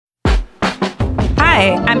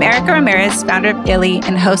Hi, I'm Erica Ramirez, founder of Illy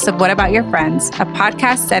and host of What About Your Friends, a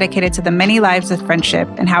podcast dedicated to the many lives of friendship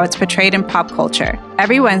and how it's portrayed in pop culture.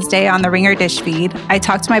 Every Wednesday on the Ringer Dish feed, I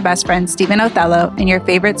talk to my best friend Stephen Othello and your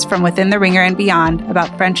favorites from within the Ringer and beyond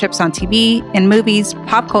about friendships on TV, in movies,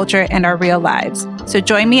 pop culture, and our real lives. So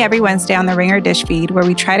join me every Wednesday on the Ringer Dish feed where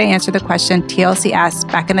we try to answer the question TLC asked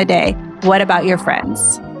back in the day, what about your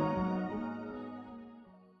friends?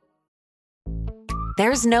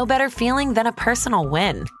 There's no better feeling than a personal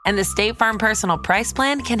win, and the State Farm Personal Price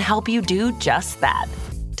Plan can help you do just that.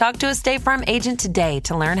 Talk to a State Farm agent today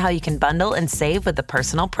to learn how you can bundle and save with the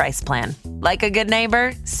Personal Price Plan. Like a good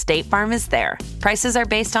neighbor, State Farm is there. Prices are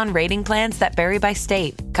based on rating plans that vary by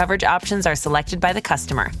state. Coverage options are selected by the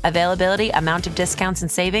customer. Availability, amount of discounts and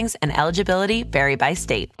savings, and eligibility vary by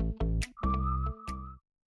state.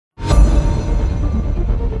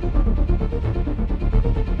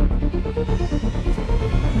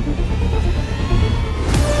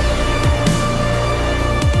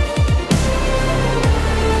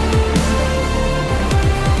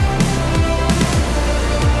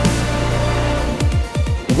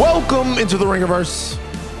 Welcome into the Ringerverse.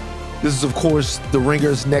 This is, of course, the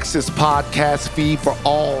Ringer's Nexus podcast feed for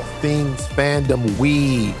all things fandom.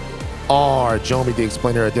 We are Jomi, the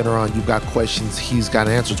explainer at dinner on. You've got questions, he's got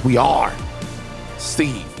answers. We are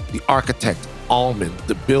Steve, the architect, Almond,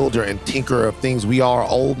 the builder and tinkerer of things. We are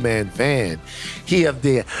Old Man Fan. He of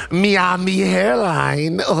the Miami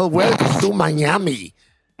hairline. Welcome to Miami.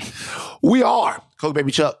 We are Coke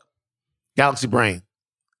Baby Chuck, Galaxy Brain,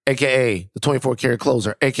 a.k.a. the 24-karat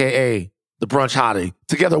closer, a.k.a. the brunch hottie.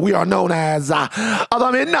 Together, we are known as the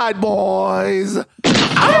Midnight Boys. Okay,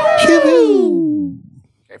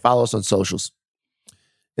 follow us on socials.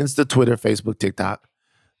 Insta, Twitter, Facebook, TikTok.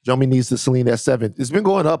 Jomi needs to Celine at 7. It's been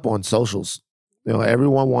going up on socials. You know,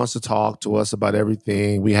 everyone wants to talk to us about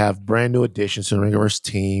everything. We have brand new additions to the Ringerverse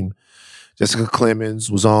team. Jessica Clemens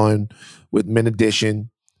was on with Men Edition.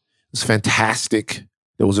 It was fantastic.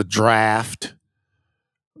 There was a draft.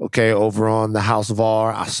 Okay, over on the House of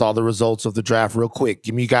R. I saw the results of the draft real quick.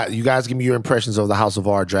 You guys give me your impressions of the House of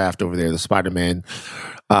R draft over there, the Spider-Man,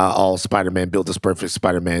 all Spider-Man built this perfect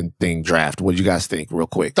Spider-Man thing draft. What did you guys think real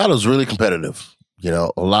quick? Thought it was really competitive. You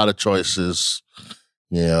know, a lot of choices.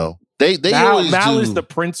 You know, they Mal always do. is the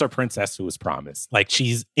prince or princess who was promised. Like,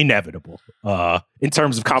 she's inevitable in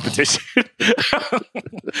terms of competition.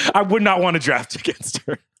 I would not want to draft against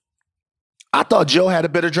her. I thought Joe had a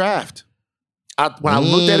better draft. When I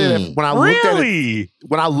looked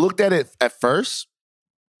at it at first,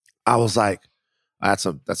 I was like, that's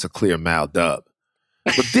a clear Mal dub.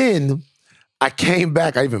 But then I came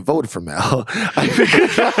back. I even voted for Mal. I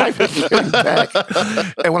came back,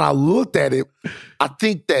 and when I looked at it, I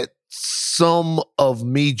think that some of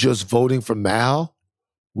me just voting for Mal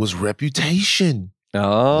was reputation.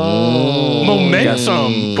 Oh,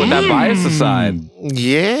 momentum. Put that bias aside.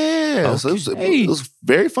 Yeah. Okay. So it was a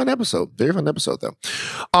very fun episode. Very fun episode, though.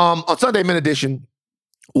 On Sunday, Men Edition,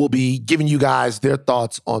 we'll be giving you guys their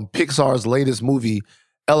thoughts on Pixar's latest movie,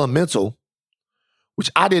 Elemental, which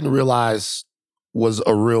I didn't realize was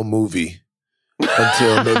a real movie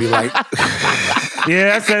until maybe like...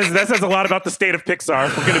 Yeah, that says a lot about the state of Pixar.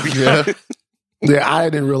 We're going to be honest. Yeah, I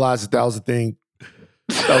didn't realize that was a thing.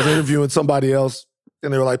 I was interviewing somebody else,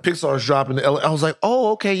 and they were like, Pixar's dropping the I was like,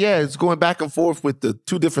 oh, okay, yeah, it's going back and forth with the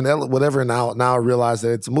two different whatever. And now I realize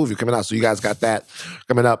that it's a movie coming out. So you guys got that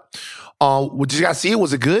coming up. Did you guys see it?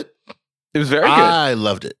 Was it good? It was very good. I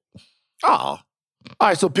loved it. Oh. All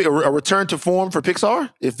right, so a return to form for Pixar,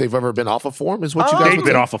 if they've ever been off of form, is what you guys They've would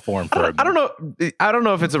been say? off of form for a I don't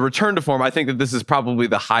know if it's a return to form. I think that this is probably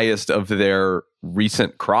the highest of their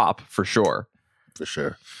recent crop, for sure. For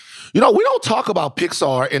sure. You know, we don't talk about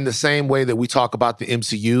Pixar in the same way that we talk about the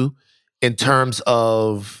MCU in terms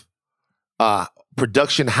of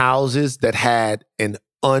production houses that had an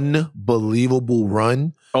unbelievable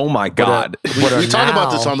run. Oh my God. We talk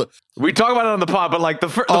about this on the We talk about it on the pod, but like the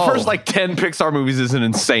first like 10 Pixar movies is an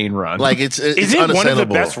insane run. like it's Is it one of the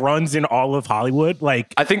unassailable. best runs in all of Hollywood?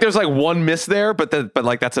 Like, I think there's like one miss there, but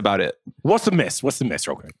like that's about it. what's the miss? What's the miss,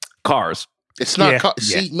 real quick? Cars. It's not. Yeah,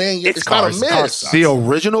 See, yeah. man, It's it's not a Cars. Cars miss. sucks. The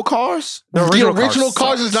original Cars? The original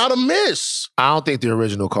Cars sucks. is not a miss. I don't think the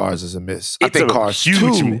original Cars is a miss. I It's think a Cars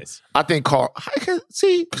huge 2. miss. I think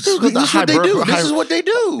See, This is what they do. This is what they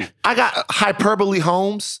do. I got Hyperbole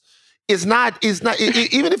Homes. It's not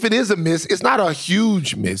even if it is a miss, it's not a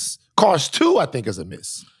huge miss. Cars 2, I think, is a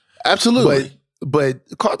miss. Absolutely. But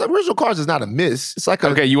the original Cars is not a miss. It's like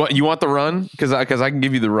Okay, you want the run? Because I can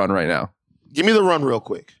give you the run right now. Give me the run real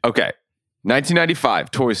quick. Okay. 1995,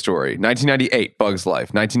 Toy Story. 1998, Bug's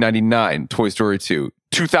Life. 1999, Toy Story 2.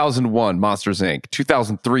 2001, Monsters, Inc.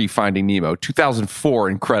 2003, Finding Nemo.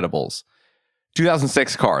 2004, Incredibles.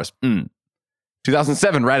 2006, Cars.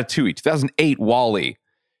 2007, Ratatouille. 2008, WALL-E.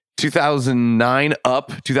 2009,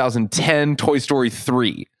 Up. 2010, Toy Story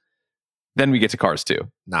 3. Then we get to Cars 2.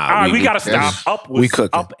 Nah, we gotta stop.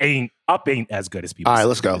 Up ain't as good as people. All right,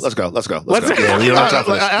 let's go. Let's go. Yeah, we don't have time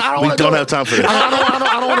for this. We don't have time for this.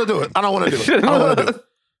 I don't want to do it. I don't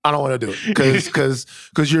want to do it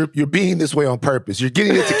because you're being this way on purpose. You're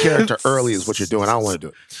getting into character early is what you're doing. I don't want to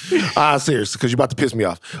do it. Seriously, because you're about to piss me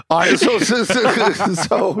off. All right,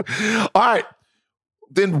 so all right.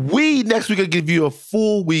 Then we next week will give you a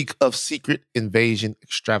full week of Secret Invasion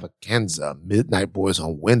extravaganza. Midnight Boys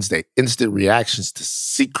on Wednesday. Instant reactions to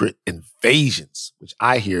Secret Invasions, which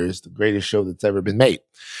I hear is the greatest show that's ever been made.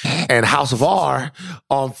 And House of R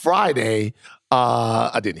on Friday.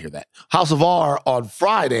 I didn't hear that. House of R on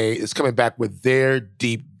Friday is coming back with their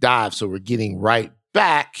deep dive. So we're getting right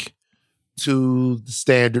back to the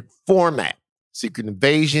standard format. Secret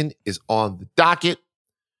Invasion is on the docket.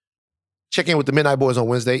 Check in with the Midnight Boys on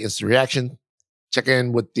Wednesday, instant reaction. Check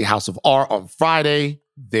in with the House of R on Friday,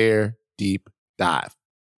 their deep dive.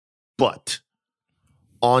 But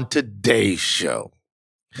on today's show,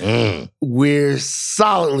 we're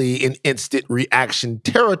solidly in instant reaction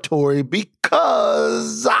territory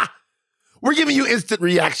because we're giving you instant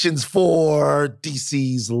reactions for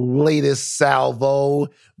DC's latest salvo,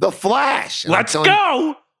 The Flash. And let's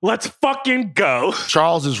go. Let's fucking go.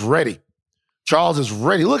 Charles is ready.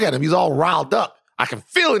 Look at him. He's all riled up. I can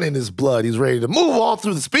feel it in his blood. He's ready to move all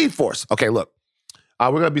through the Speed Force. Okay, look.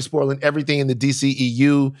 We're going to be spoiling everything in the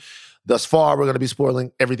DCEU thus far. We're going to be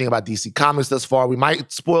spoiling everything about DC Comics thus far. We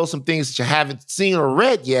might spoil some things that you haven't seen or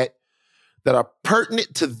read yet that are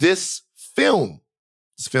pertinent to this film.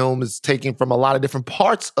 This film is taken from a lot of different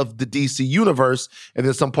parts of the DC universe and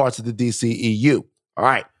then some parts of the DCEU. All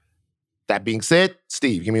right. That being said,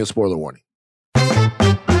 Steve, give me a spoiler warning.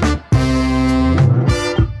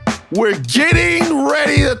 We're getting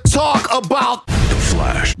ready to talk about The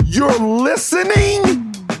Flash. You're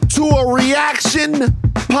listening to a reaction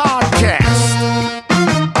podcast.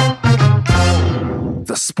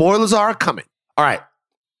 The spoilers are coming. All right.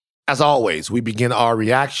 As always, we begin our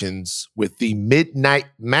reactions with the Midnight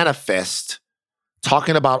Manifest,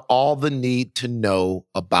 talking about all the need to know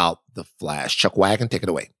about The Flash. Chuck Wagon, take it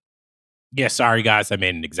away. Yeah, sorry, guys. I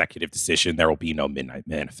made an executive decision. There will be no Midnight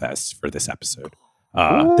Manifest for this episode.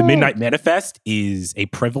 The Midnight Manifest is a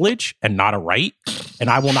privilege and not a right, and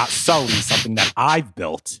I will not sully something that I've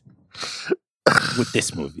built with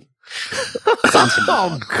this movie.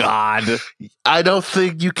 Oh, God. I don't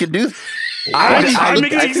think you can do that. I'm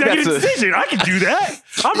making an executive decision. I can do that.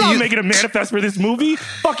 I'm not making a manifest for this movie.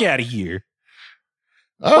 Fuck out of here.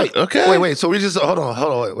 Oh, wait, okay. Wait. So we just hold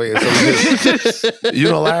on. Wait. So we just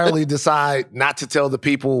unilaterally decide not to tell the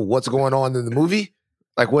people what's going on in the movie?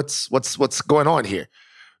 Like what's going on here?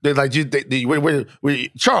 They're like,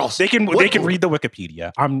 Charles. They can read the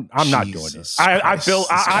Wikipedia. I'm not doing this.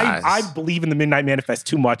 I believe in the Midnight Manifest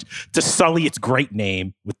too much to sully its great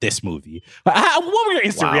name with this movie. What were your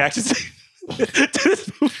instant reactions to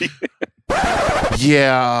this movie?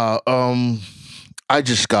 Yeah, I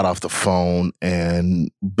just got off the phone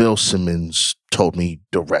and Bill Simmons told me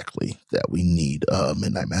directly that we need a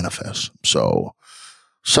Midnight Manifest. So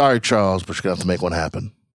sorry, Charles, but you're going to have to make one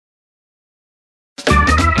happen.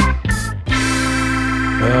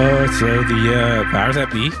 So the powers that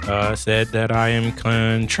be said that I am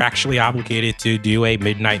contractually obligated to do a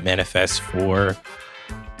Midnight Manifest for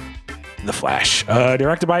The Flash.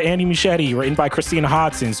 Directed by Andy Muschietti, written by Christina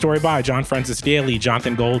Hodson, story by John Francis Daly,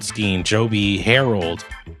 Jonathan Goldstein, Joby Harold.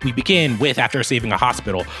 We begin with, after saving a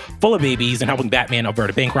hospital full of babies and helping Batman avert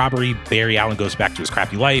a bank robbery, Barry Allen goes back to his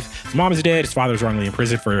crappy life. His mom is dead, his father is wrongly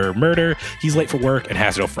imprisoned for murder, he's late for work and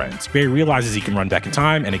has no friends. Barry realizes he can run back in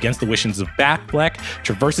time and, against the wishes of Batfleck,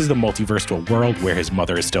 traverses the multiverse to a world where his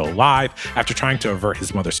mother is still alive. After trying to avert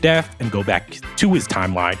his mother's death and go back to his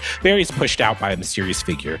timeline, Barry is pushed out by a mysterious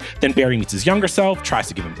figure. Then Barry meets his younger self, tries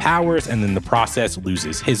to give him powers, and in the process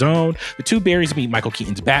loses his own. The two Barrys meet Michael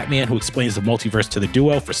Keaton's Batman, who explains the multiverse to the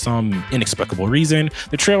duo for some inexplicable reason.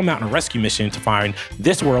 The trio mount a rescue mission to find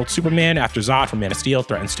this world's Superman after Zod from Man of Steel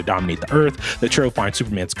threatens to dominate the Earth. The trio finds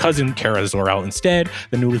Superman's cousin, Kara Zor-El, instead.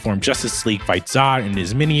 The newly formed Justice League fights Zod and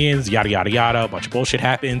his minions, yada yada yada. A bunch of bullshit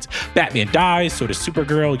happens. Batman dies, so does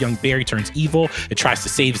Supergirl. Young Barry turns evil and tries to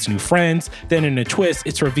save his new friends. Then in a twist,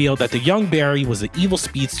 it's revealed that the young Barry was the evil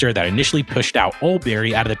speedster that initially pushed out old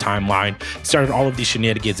Barry out of the timeline, started all of these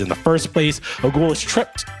shenanigans in the first place. A ghoulish trip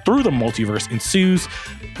through the multiverse ensues.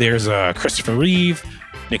 There's Christopher Reeve,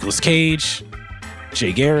 Nicolas Cage,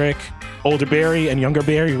 Jay Garrick, older Barry and younger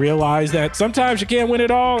Barry realize that sometimes you can't win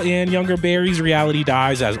it all, and younger Barry's reality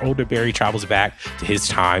dies as older Barry travels back to his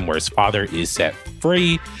time where his father is set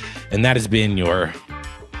free. And that has been your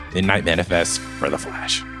Midnight Manifest for The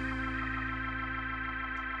Flash.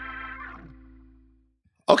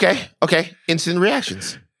 Okay. Instant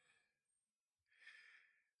reactions.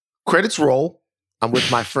 Credits roll. I'm with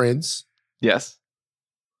my friends. Yes.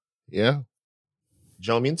 Yeah.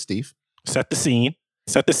 Jomi and Steve. Set the scene.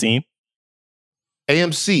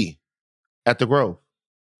 AMC at the Grove.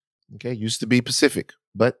 Okay, used to be Pacific,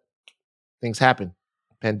 but things happen.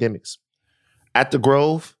 Pandemics. At the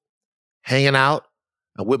Grove, hanging out.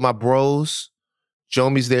 I'm with my bros.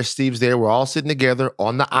 Jomi's there, Steve's there. We're all sitting together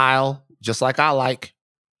on the aisle, just like I like.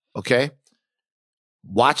 Okay?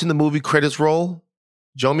 Watching the movie, credits roll.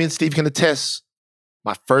 Jomi and Steve can attest.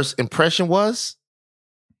 My first impression was,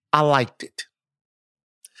 I liked it.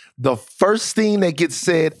 The first thing that gets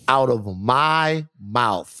said out of my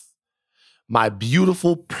mouth, my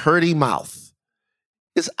beautiful, pretty mouth,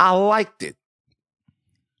 is I liked it.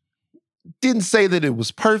 Didn't say that it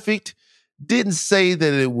was perfect. Didn't say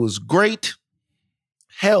that it was great.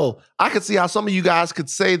 Hell, I could see how some of you guys could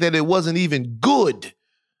say that it wasn't even good.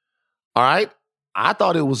 All right? I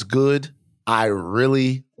thought it was good. I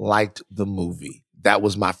really liked the movie. That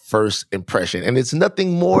was my first impression. And it's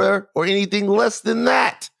nothing more or anything less than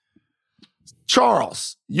that.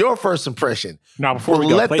 Charles, your first impression. Now, before we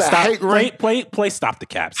go, play Stop the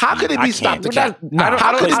Cap. How could it be Stop the Cap? I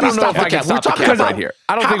don't know if I can stop the cap right here.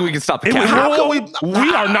 I don't think we can stop the cap. How can we?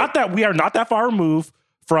 We are not that far removed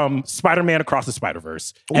from Spider-Man Across the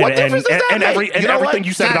Spider-Verse. What difference does that make? Everything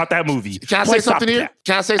you said about that movie. Can I say something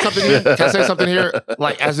here?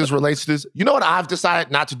 Like, as this relates to this, you know what I've decided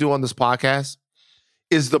not to do on this podcast?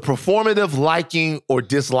 Is the performative liking or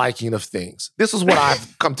disliking of things. This is what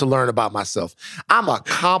I've come to learn about myself. I'm a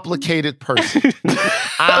complicated person.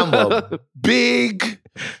 I'm a big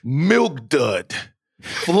milk dud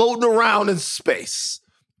floating around in space,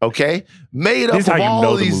 okay? Made up of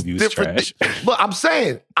all these different things. But I'm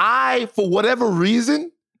saying, for whatever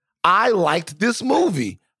reason, I liked this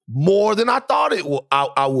movie more than I thought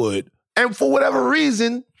I would. And for whatever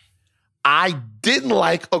reason, I didn't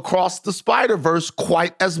like Across the Spider-Verse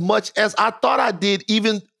quite as much as I thought I did.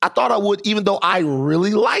 I thought I would, even though I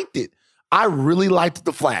really liked it. I really liked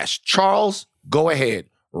The Flash. Charles, go ahead.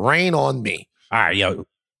 Rain on me. All right, yo.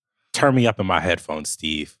 Turn me up in my headphones,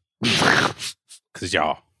 Steve. Because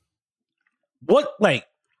y'all, what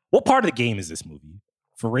part of the game is this movie?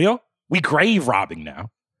 For real? We grave robbing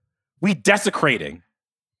now. We desecrating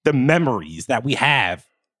the memories that we have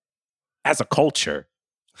as a culture.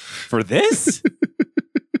 For this?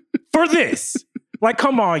 For this? Like,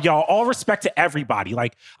 come on, y'all. All respect to everybody.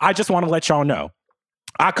 Like, I just want to let y'all know.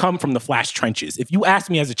 I come from the Flash trenches. If you asked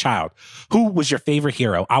me as a child, who was your favorite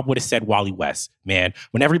hero? I would have said Wally West, man.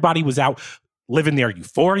 When everybody was out living their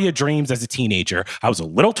euphoria dreams as a teenager, I was a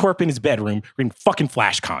little twerp in his bedroom reading fucking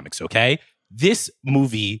Flash comics, okay? This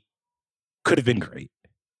movie could have been great.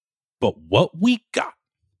 But what we got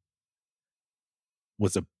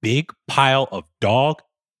was a big pile of dog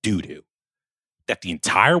doo-doo that the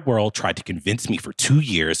entire world tried to convince me for 2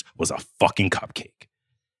 years was a fucking cupcake.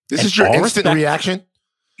 This is your instant reaction?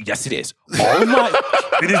 Yes, it is.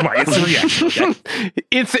 It is my instant reaction. Okay?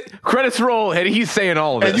 Instant credits roll, and he's saying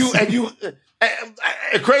all of this.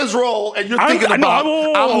 And credits roll, and you're thinking I'm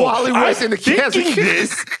Wally West in the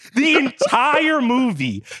Kansas. The entire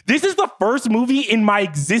movie. This is the first movie in my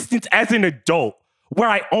existence as an adult where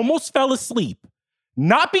I almost fell asleep.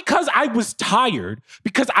 Not because I was tired,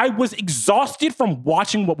 because I was exhausted from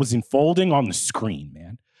watching what was unfolding on the screen,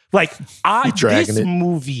 man. Like, this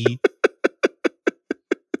movie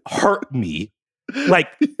hurt me, like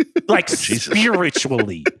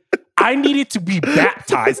spiritually. I needed to be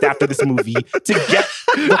baptized after this movie to get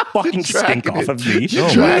the fucking stink off of me. You're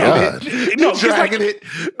dragging it.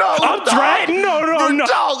 No, I'm dragging. No.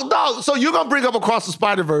 Dog. So you're gonna bring up Across the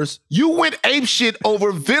Spider-Verse. You went ape shit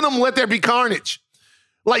over Venom. Let There Be Carnage.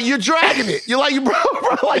 Like, you're dragging it. You're like, bro,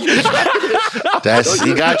 like, you're dragging it.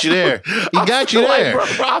 He got you there.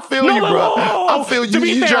 I feel you, bro. I feel you.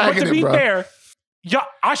 You're dragging it, bro. Fair,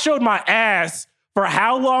 I showed my ass for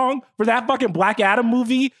how long? For that fucking Black Adam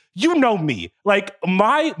movie? You know me. Like,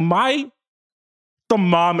 my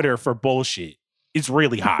thermometer for bullshit is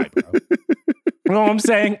really high, bro. You know what I'm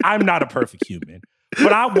saying? I'm not a perfect human.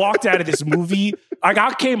 But I walked out of this movie, like,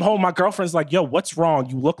 I came home, my girlfriend's like, yo, what's wrong?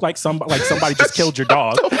 You look like somebody just killed your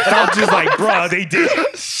dog. And I was just like, bruh, they did.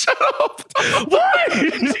 Shut up. What?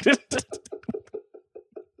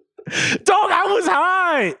 Dog, I was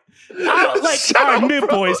high. All right, mid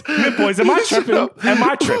boys, am I tripping?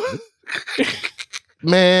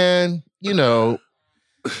 Man,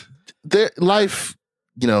 life,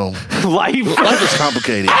 Life is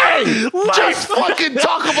complicated. Hey, just fucking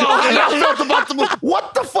talk about how y'all felt about the movie.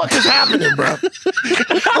 What the fuck is happening, bro?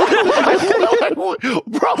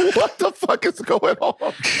 Bro, what the fuck is going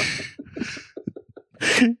on?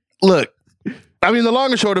 Look, I mean, the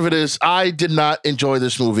long and short of it is I did not enjoy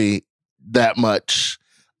this movie that much.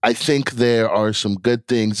 I think there are some good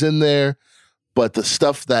things in there, but the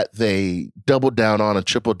stuff that they doubled down on and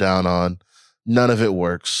tripled down on, none of it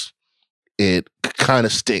works. It kind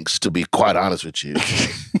of stinks, to be quite honest with you.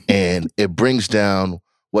 And it brings down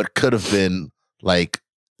what could have been what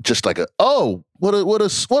a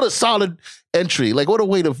solid entry. Like, what a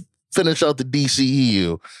way to finish out the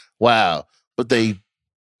DCEU. Wow. But they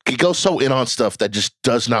go so in on stuff that just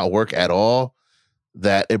does not work at all,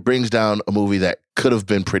 that it brings down a movie that could have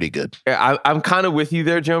been pretty good. I'm kind of with you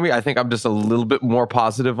there, Jomi. I think I'm just a little bit more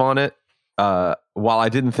positive on it. While I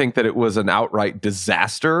didn't think that it was an outright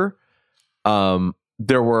disaster,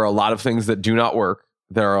 there were a lot of things that do not work.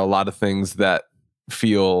 There are a lot of things that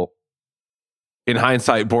feel, in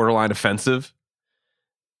hindsight, borderline offensive.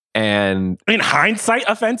 And in hindsight,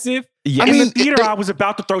 offensive? Yeah, in the theater, I was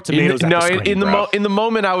about to throw tomatoes at the screen, in the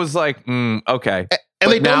moment, I was like, okay.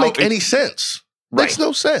 And they don't make any sense. Right. Makes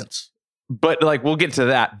no sense. But we'll get to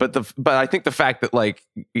that. But I think the fact that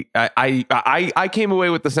I came away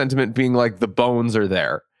with the sentiment being like the bones are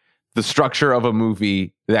there. The structure of a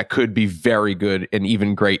movie that could be very good and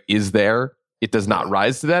even great is there. It does not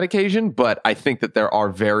rise to that occasion, but I think that there are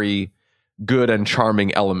very good and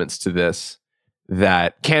charming elements to this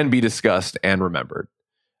that can be discussed and remembered.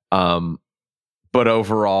 But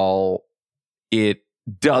overall, it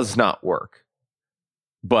does not work.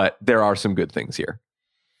 But there are some good things here.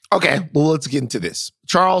 Okay, well, let's get into this.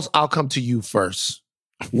 Charles, I'll come to you first.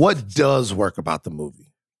 What does work about the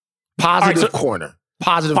movie? Positive corner.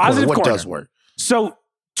 Positive corner. What does work? So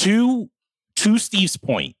to Steve's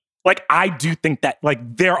point, I do think that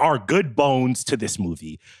there are good bones to this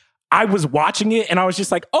movie. I was watching it and I was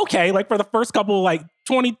just like, okay, for the first couple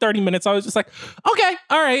 20, 30 minutes, I was just like, okay,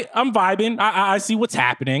 all right, I'm vibing. I see what's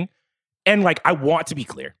happening. And I want to be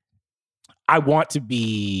clear. I want to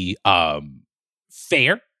be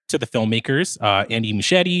fair to the filmmakers, Andy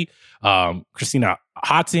Muschietti, Christina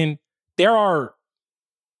Hodson. There are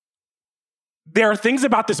things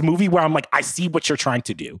about this movie where I'm like, I see what you're trying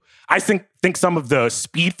to do. I think some of the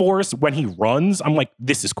Speed Force when he runs, I'm like,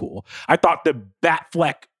 this is cool. I thought the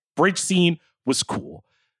Batfleck bridge scene was cool.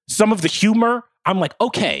 Some of the humor, I'm like,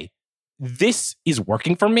 okay, this is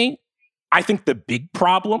working for me. I think the big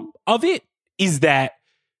problem of it is that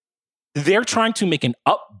they're trying to make an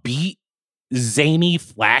upbeat, zany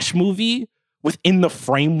Flash movie within the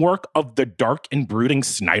framework of the dark and brooding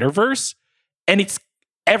Snyderverse. And it's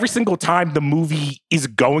every single time the movie is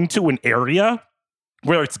going to an area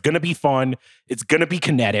where it's going to be fun, it's going to be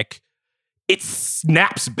kinetic, it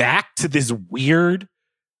snaps back to this weird,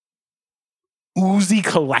 oozy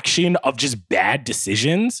collection of just bad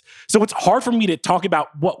decisions. So it's hard for me to talk about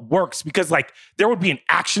what works because there would be an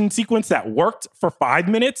action sequence that worked for 5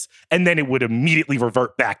 minutes and then it would immediately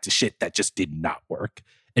revert back to shit that just did not work.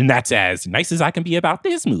 And that's as nice as I can be about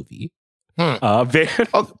this movie. Okay,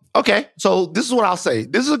 so this is what I'll say.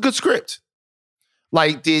 This is a good script.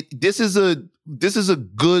 This is a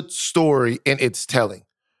good story in its telling.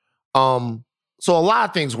 So a lot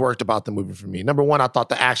of things worked about the movie for me. Number one, I thought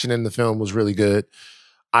the action in the film was really good.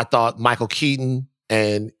 I thought Michael Keaton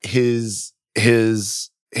and his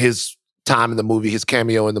time in the movie, his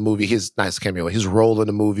cameo in the movie, his role in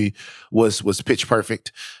the movie was pitch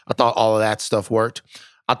perfect. I thought all of that stuff worked.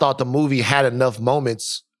 I thought the movie had enough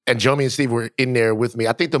moments, and Jomi and Steve were in there with me.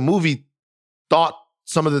 I think the movie thought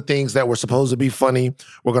some of the things that were supposed to be funny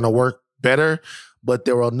were going to work better, but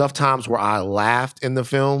there were enough times where I laughed in the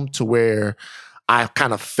film to where I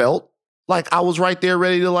kind of felt like I was right there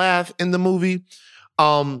ready to laugh in the movie.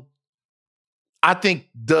 I think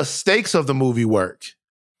the stakes of the movie work.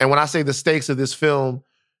 And when I say the stakes of this film,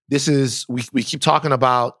 this is, we keep talking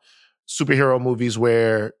about superhero movies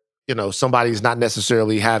where, somebody's not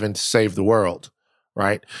necessarily having to save the world,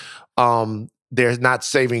 right? They're not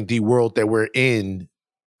saving the world that we're in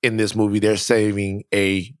this movie. They're saving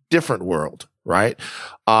a different world. Right?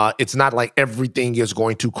 It's not like everything is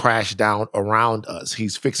going to crash down around us.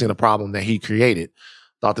 He's fixing a problem that he created.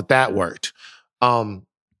 Thought that worked.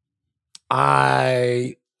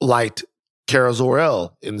 I liked Kara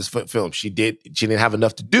Zor-El in this film. She didn't have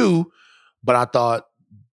enough to do, but I thought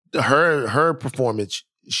her performance,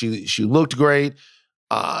 she looked great.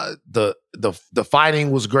 The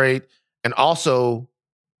fighting was great. And also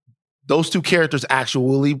those two characters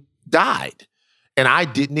actually died. And I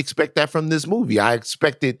didn't expect that from this movie. I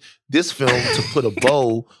expected this film to put a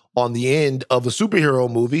bow on the end of a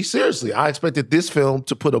superhero movie. Seriously, I expected this film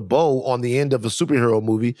to put a bow on the end of a superhero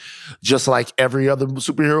movie, just like every other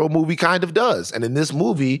superhero movie kind of does. And in this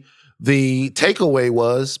movie, the takeaway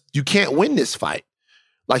was you can't win this fight.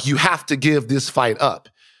 Like, you have to give this fight up.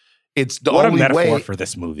 It's the what only a metaphor way for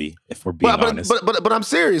this movie, if we're being honest. But I'm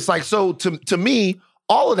serious. Like, so to me,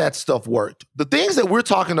 all of that stuff worked. The things that we're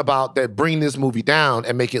talking about that bring this movie down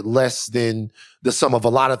and make it less than the sum of a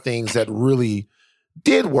lot of things that really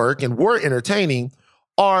did work and were entertaining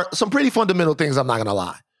are some pretty fundamental things, I'm not going to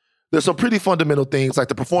lie. There's some pretty fundamental things like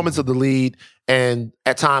the performance of the lead and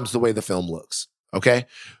at times the way the film looks, okay?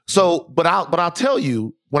 So, but I'll tell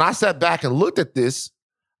you, when I sat back and looked at this,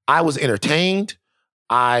 I was entertained.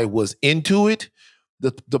 I was into it.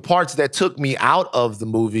 The parts that took me out of the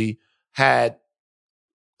movie had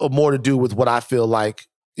more to do with what I feel like,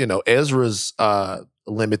 Ezra's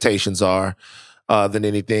limitations are than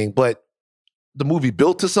anything. But the movie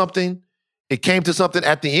built to something. It came to something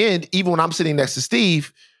at the end, even when I'm sitting next to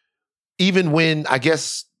Steve, even when I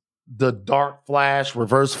guess the dark flash,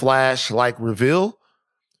 reverse flash like reveal,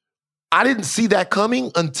 I didn't see that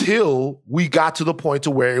coming until we got to the point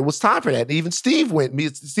to where it was time for that. And even Steve was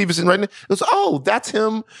sitting right there. It was, oh, that's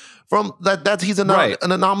him from that. He's an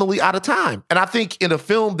anomaly out of time. And I think in a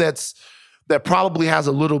film that probably has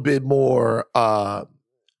a little bit more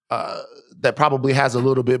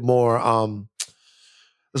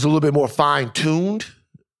is a little bit more fine-tuned,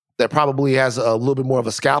 that probably has a little bit more of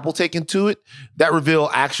a scalpel taken to it, that reveal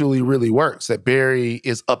actually really works, that Barry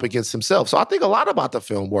is up against himself. So I think a lot about the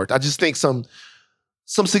film worked. I just think some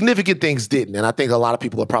significant things didn't, and I think a lot of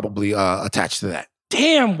people are probably attached to that.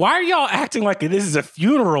 Damn, why are y'all acting like this is a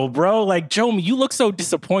funeral, bro? Like, Jomi, you look so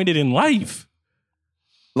disappointed in life.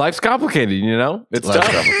 Life's complicated, It's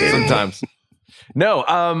tough sometimes. No,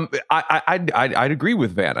 I'd agree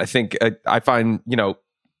with Van. I think I find,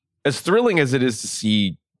 as thrilling as it is to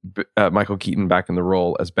see Michael Keaton back in the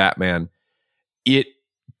role as Batman, it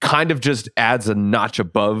kind of just adds a notch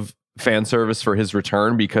above fan service for his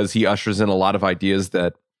return, because he ushers in a lot of ideas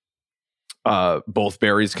that both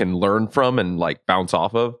Barrys can learn from and like bounce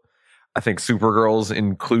off of. I think Supergirl's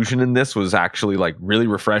inclusion in this was actually like really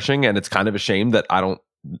refreshing, and it's kind of a shame that I don't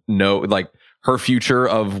know, like, her future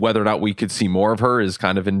of whether or not we could see more of her is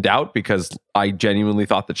kind of in doubt, because I genuinely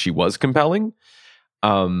thought that she was compelling.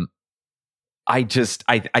 I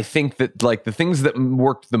think that like the things that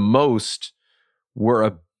worked the most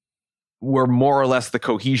were more or less the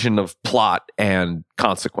cohesion of plot and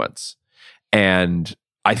consequence. And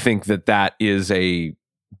I think that is a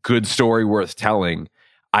good story worth telling.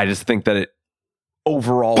 I just think that it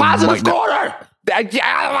overall positive quarter.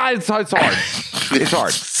 Yeah, it's hard. It's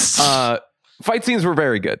hard. Fight scenes were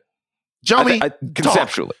very good. Jomi,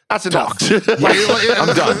 conceptually. That's enough.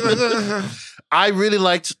 I'm done. I really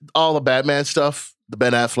liked all the Batman stuff. The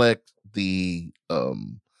Ben Affleck, the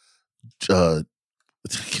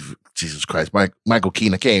Jesus Christ, Michael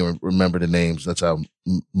Keaton. I can't even remember the names. That's how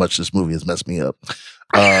much this movie has messed me up.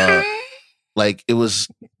 Like, it was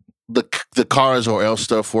the Cars or else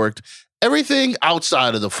stuff worked. Everything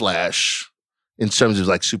outside of the Flash, in terms of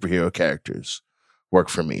like superhero characters,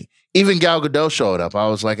 worked for me. Even Gal Gadot showed up. I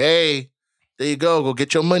was like, hey, there you go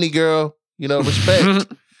get your money, girl.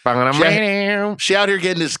 Respect. She out here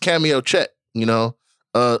getting this cameo check.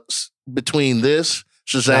 Between this,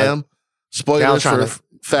 Shazam, spoilers for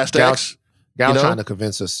Fast X. Gal trying to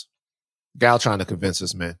convince us.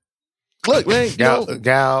 Man. Look, man,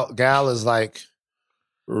 Gal is like,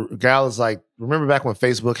 remember back when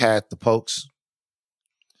Facebook had the pokes?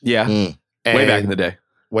 Yeah. Way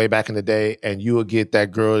back in the day. And you would get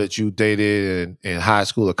that girl that you dated in high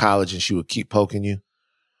school or college, and she would keep poking you.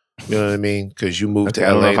 You know what I mean? Because you moved to LA.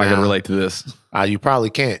 I don't know if I can relate to this. You probably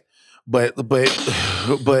can't. But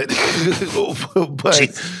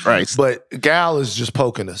Jesus Christ. But Gal is just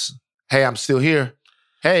poking us. Hey, I'm still here.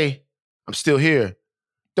 Hey, I'm still here.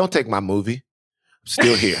 Don't take my movie. I'm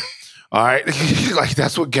still here. All right? Like,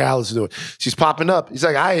 that's what Gal is doing. She's popping up. He's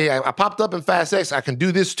like, I popped up in Fast X. I can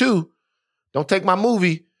do this too. Don't take my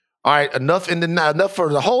movie. All right, enough for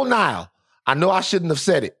the whole Nile. I know I shouldn't have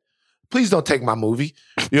said it. Please don't take my movie.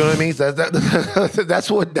 You know what I mean?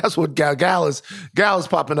 That's what Gal is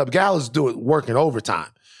popping up. Gal is working overtime.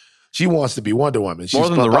 She wants to be Wonder Woman. She's more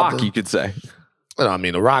than The Rock, you could say. I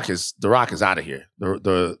mean, The Rock is out of here.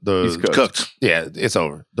 He's cooked. Yeah, it's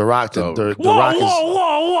over. The Rock. The Rock is.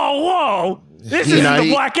 Whoa! This isn't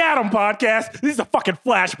the Black Adam podcast. This is a fucking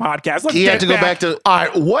Flash podcast. He had to go back to. All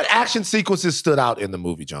right, what action sequences stood out in the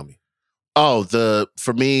movie, Jomi? Oh,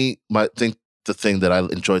 for me, the thing that I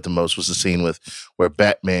enjoyed the most was the scene where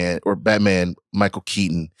Batman Michael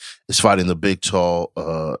Keaton is fighting the big tall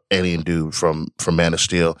alien dude from Man of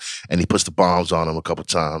Steel, and he puts the bombs on him a couple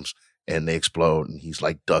times and they explode, and he's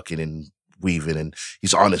like ducking and weaving and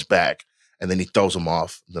he's on his back, and then he throws them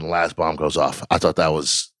off, and then the last bomb goes off. I thought that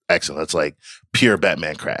was excellent. That's like pure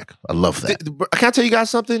Batman crack. I love that. Can I tell you guys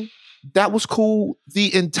something? That was cool.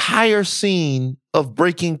 The entire scene of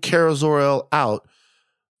breaking Kara Zor-El out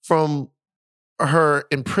from her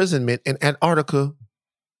imprisonment in Antarctica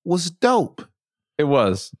was dope. It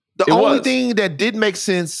was. The only thing that did make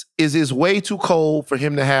sense is it's way too cold for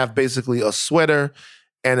him to have basically a sweater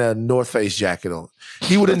and a North Face jacket on.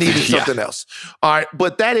 He would have needed something else. All right,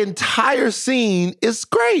 but that entire scene is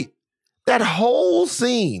great. That whole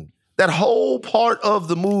scene, that whole part of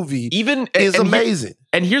the movie is amazing.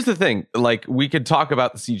 And here's the thing, like, we could talk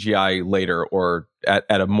about the CGI later or at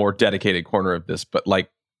a more dedicated corner of this, but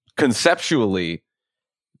like conceptually,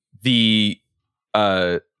 the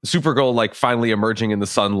Supergirl like finally emerging in the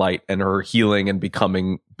sunlight and her healing and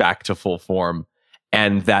becoming back to full form,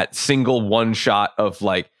 and that single one shot of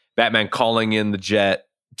like Batman calling in the jet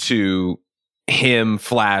to him,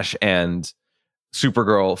 Flash, and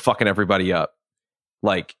Supergirl fucking everybody up.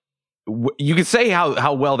 Like, you could say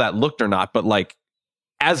how well that looked or not, but like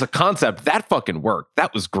as a concept, that fucking worked.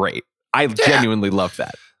 That was great. I genuinely loved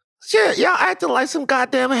that. Yeah, y'all acting like some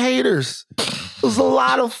goddamn haters. There's a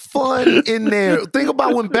lot of fun in there. Think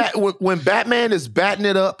about when Batman is batting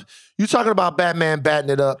it up. You're talking about Batman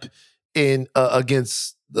batting it up in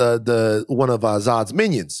against the one of Zod's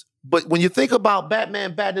minions. But when you think about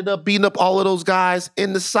Batman batting it up, beating up all of those guys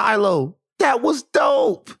in the silo, that was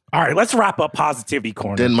dope. All right, let's wrap up Positivity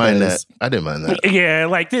Corner. Didn't mind that. I didn't mind that. Yeah,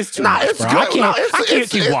 like this too much, it's bro. good. I can't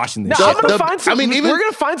keep watching this No, shit. I'm gonna find some. We're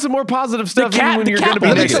gonna find some more positive stuff even when you're gonna be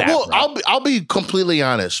negative. Well, I'll be completely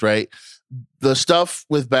honest, right? The stuff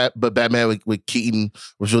with Batman with Keaton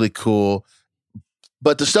was really cool,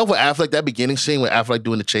 but the stuff with Affleck, that beginning scene with Affleck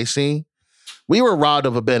doing the chase scene, we were robbed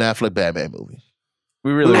of a Ben Affleck Batman movie.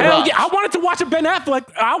 We really Hell yeah, I wanted to watch a Ben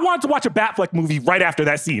Affleck. I wanted to watch a Batfleck movie right after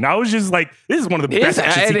that scene. I was just like, this is one of the best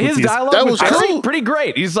action sequences. His dialogue that was cool. Pretty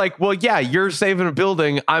great. He's like, well, yeah, you're saving a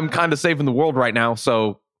building. I'm kind of saving the world right now.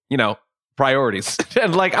 So, you know, priorities.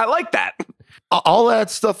 And like, I like that. All that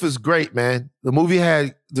stuff is great, man. The movie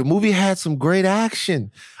had some great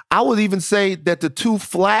action. I would even say that the two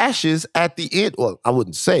flashes at the end, well, I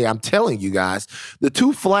wouldn't say, I'm telling you guys, the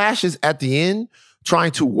two flashes at the end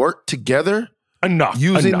trying to work together,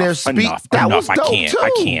 using their speed. That was dope too.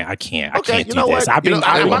 I can't do this. What? I've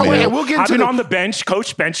been on the bench.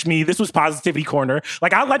 Coach benched me. This was Positivity Corner.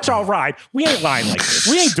 Like, I let y'all ride. We ain't lying like this.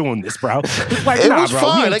 We ain't doing this, bro. Like, it was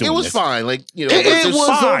fine. Like, it was fine. Like, you know, it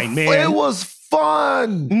was fine, man. It was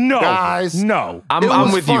fun. No, guys. No.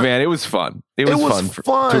 I'm with you, man. It was fun. It was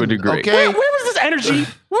fun to a degree. Okay? Where was this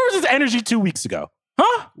energy? Where was this energy 2 weeks ago?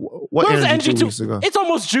 Huh? What energy 2 weeks ago? It's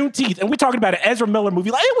almost Juneteenth, and we're talking about an Ezra Miller movie.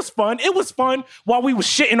 Like, it was fun. It was fun while we was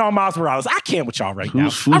shitting on Miles Morales. I can't with y'all right now.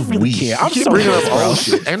 I really can't. I'm so bringing up old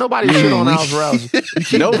shit. Ain't nobody shit on Miles Morales.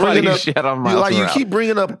 Nobody shit on Miles Morales. You keep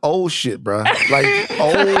bringing up old shit, bro. Like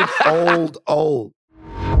old.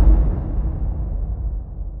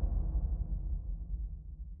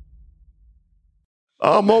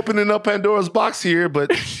 I'm opening up Pandora's box here, but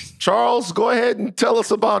Charles, go ahead and tell us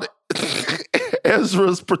about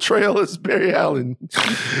Ezra's portrayal as Barry Allen.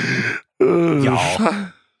 Y'all,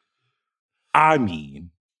 I mean,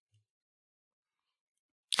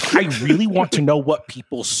 I really want to know what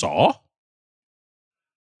people saw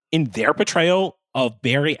in their portrayal of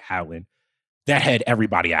Barry Allen that had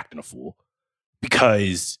everybody acting a fool.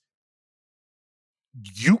 Because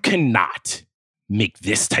you cannot make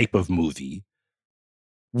this type of movie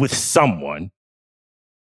with someone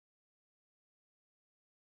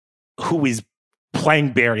who is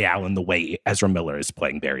playing Barry Allen the way Ezra Miller is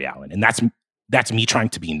playing Barry Allen. And that's me trying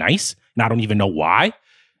to be nice, and I don't even know why.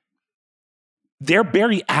 Their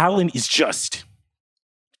Barry Allen is just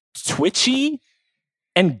twitchy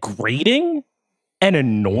and grating and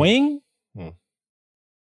annoying.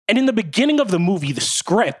 And in the beginning of the movie, the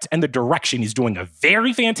script and the direction is doing a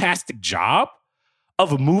very fantastic job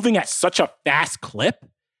of moving at such a fast clip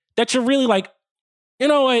that you're really like, you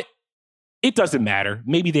know what? It doesn't matter.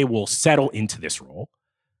 Maybe they will settle into this role.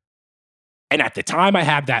 And at the time I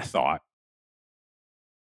have that thought,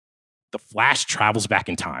 the Flash travels back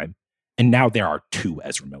in time, and now there are two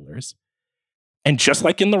Ezra Millers. And just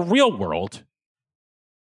like in the real world,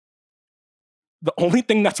 the only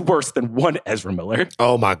thing that's worse than one Ezra Miller,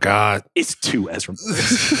 oh my God, is two Ezra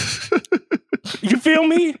Millers. You feel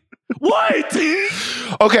me? What?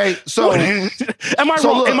 Okay, so am I So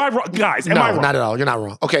wrong? look- Am I wrong, guys? Am no, I wrong? not at all. You're not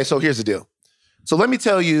wrong. Okay, so here's the deal. So let me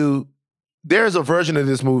tell you, there's a version of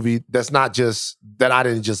this movie that's not just that I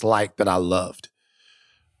didn't just like, that I loved.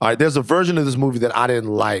 All right, there's a version of this movie that I didn't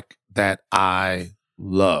like that I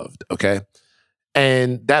loved. Okay,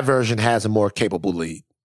 and that version has a more capable lead.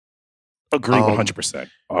 Agree 100%.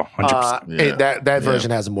 100%. And Yeah. that version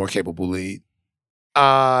has a more capable lead.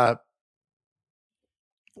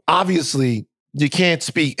 Obviously, you can't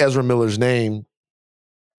speak Ezra Miller's name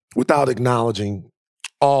without acknowledging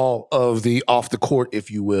all of the off the court, if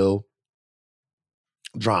you will,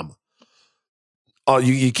 drama. Oh,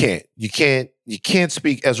 you can't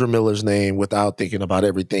speak Ezra Miller's name without thinking about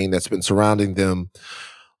everything that's been surrounding them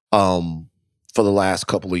for the last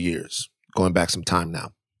couple of years, going back some time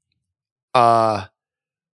now.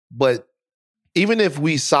 But even if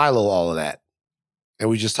we silo all of that and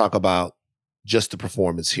we just talk about just the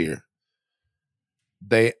performance here,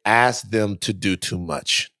 they asked them to do too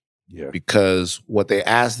much. Yeah. Because what they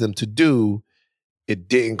asked them to do, it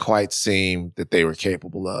didn't quite seem that they were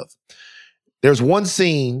capable of. There's one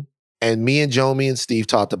scene, and me and Jomi and Steve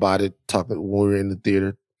talked about it, when we were in the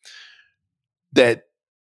theater, that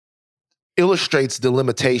illustrates the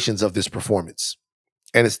limitations of this performance.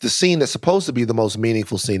 And it's the scene that's supposed to be the most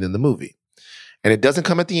meaningful scene in the movie. And it doesn't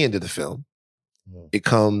come at the end of the film. It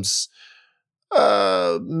comes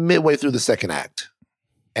midway through the second act.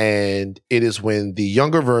 And it is when the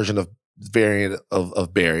younger version of variant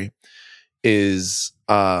of Barry is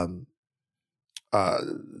jumping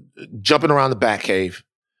around the Batcave,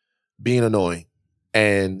 being annoying.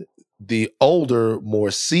 And the older,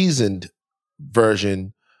 more seasoned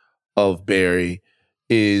version of Barry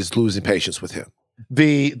is losing patience with him.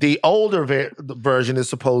 The older version is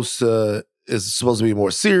supposed to be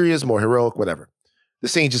more serious, more heroic, whatever. The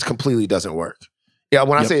scene just completely doesn't work. Yeah,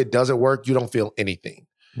 when I say it doesn't work, you don't feel anything.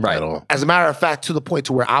 Right. At all. As a matter of fact, to the point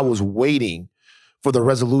to where I was waiting for the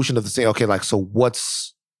resolution of the scene. Okay, like, so what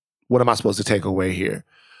am I supposed to take away here?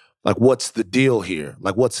 Like, what's the deal here?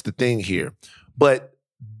 Like, what's the thing here? But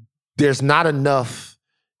there's not enough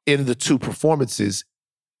in the two performances,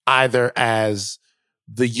 either as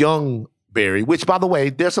the young Barry, which, by the way,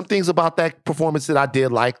 there's some things about that performance that I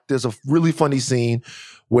did like. There's a really funny scene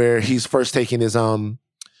where he's first taking his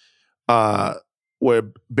where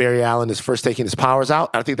Barry Allen is first taking his powers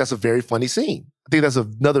out. I think that's a very funny scene. I think that's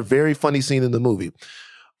another very funny scene in the movie.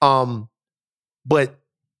 But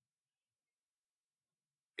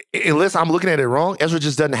unless I'm looking at it wrong, Ezra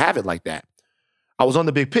just doesn't have it like that. I was on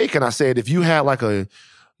The Big Pick and I said, if you had like a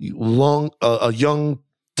young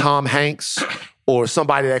Tom Hanks or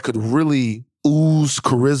somebody that could really ooze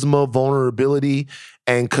charisma, vulnerability,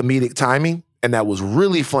 and comedic timing, and that was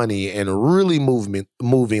really funny and really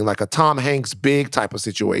moving, like a Tom Hanks big type of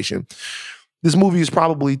situation, this movie is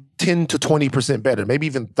probably 10 to 20% better, maybe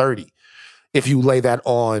even 30, if you lay that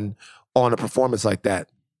on a performance like that.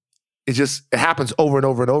 It happens over and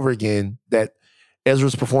over and over again that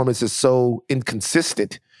Ezra's performance is so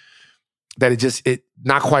inconsistent that it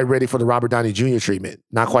not quite ready for the Robert Downey Jr. treatment,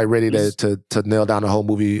 not quite ready to nail down the whole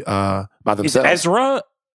movie by themselves. Is Ezra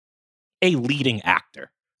a leading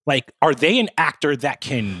actor? Like, are they an actor that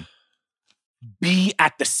can be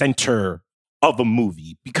at the center of a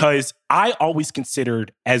movie? Because I always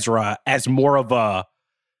considered Ezra as more of a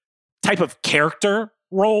type of character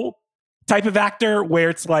role type of actor where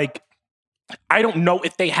it's like, I don't know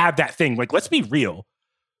if they have that thing. Like, let's be real.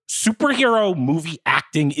 Superhero movie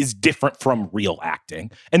acting is different from real acting.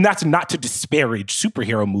 And that's not to disparage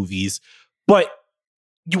superhero movies, but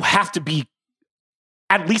you have to be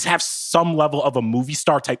at least have some level of a movie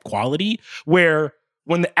star type quality where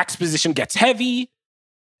when the exposition gets heavy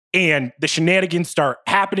and the shenanigans start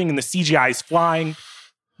happening and the CGI is flying,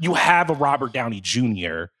 you have a Robert Downey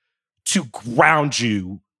Jr. to ground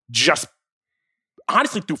you just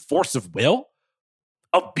honestly through force of will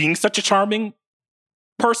of being such a charming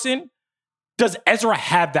person. Does Ezra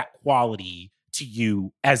have that quality to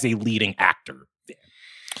you as a leading actor?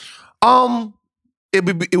 It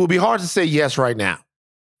would be hard to say yes right now.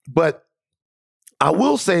 But I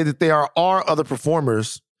will say that there are other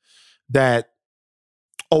performers that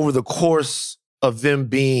over the course of them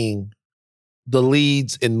being the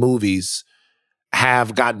leads in movies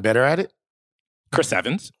have gotten better at it. Chris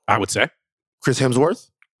Evans, I would say. Chris Hemsworth,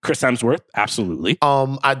 absolutely.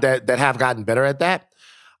 That have gotten better at that.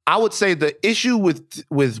 I would say the issue with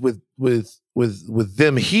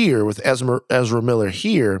them here, with Ezra Miller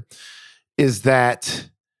here, is that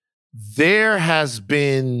there has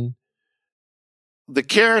been the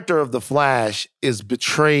character of the Flash is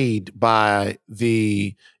betrayed by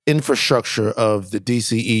the infrastructure of the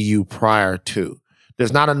DCEU prior to.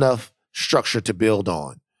 There's not enough structure to build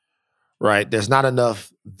on, right? There's not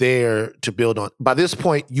enough there to build on. By this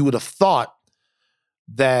point, you would have thought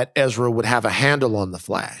that Ezra would have a handle on the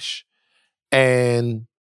Flash, and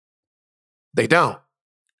they don't.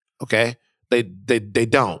 Okay, they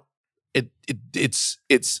don't.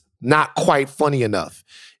 It's not quite funny enough.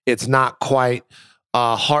 It's not quite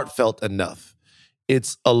heartfelt enough.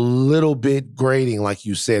 It's a little bit grating, like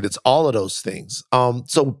you said. It's all of those things.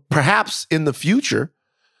 So perhaps in the future,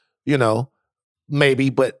 maybe,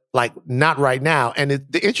 but like not right now. And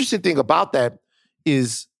the interesting thing about that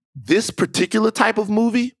is this particular type of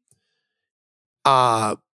movie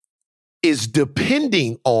is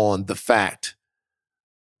depending on the fact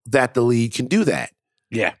that the lead can do that.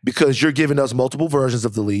 Yeah. Because you're giving us multiple versions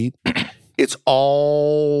of the lead. It's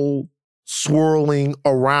all swirling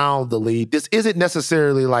around the lead. This isn't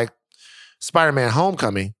necessarily like Spider-Man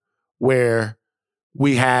Homecoming, where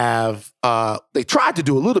we have they tried to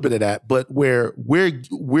do a little bit of that, but where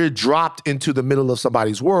we're dropped into the middle of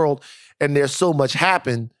somebody's world, and there's so much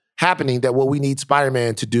happening that what we need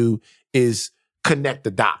Spider-Man to do is connect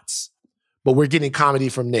the dots. But we're getting comedy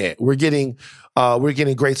from there. We're getting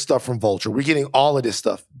great stuff from Vulture. We're getting all of this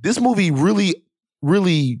stuff. This movie really,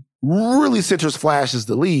 really, really centers Flash as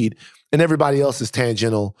the lead, and everybody else is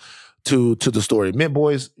tangential to the story. Mint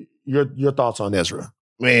Boys, your thoughts on Ezra?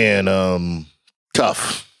 Man,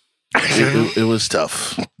 tough. It was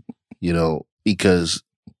tough, because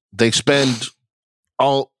they spend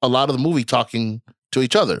a lot of the movie talking to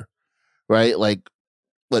each other, right? Like,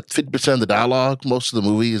 50% of the dialogue, most of the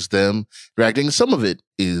movie is them interacting. Some of it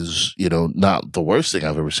is, not the worst thing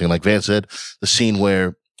I've ever seen. Like Van said, the scene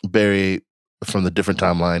where Barry from the different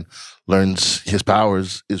timeline learns his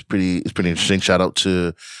powers is pretty interesting. Shout out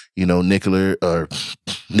to, Nicolas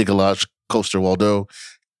Coster-Waldau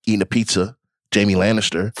eating a pizza, Jamie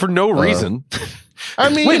Lannister. For no reason. I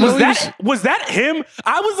mean, wait, was that him?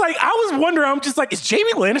 I was wondering, I'm just like, is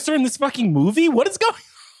Jamie Lannister in this fucking movie? What is going on?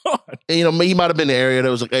 And, he might have been in the area that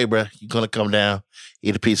was like, hey, bro, you gonna come down,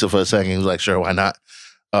 eat a pizza for a second? He was like, sure, why not?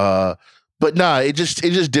 But nah, it just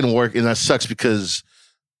didn't work, and that sucks because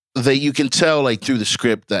you can tell like through the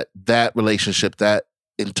script that relationship, that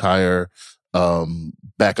entire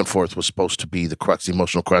back and forth was supposed to be the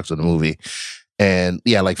emotional crux of the movie. And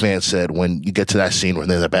yeah, like Van said, when you get to that scene when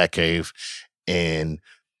they're in the Batcave and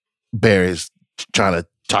Barry's trying to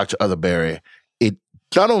talk to other Barry, it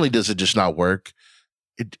not only does it just not work,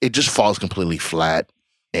 it just falls completely flat,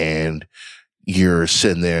 and you're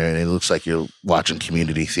sitting there and it looks like you're watching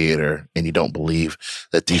community theater, and you don't believe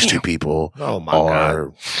that these two people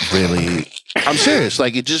are really. I'm serious.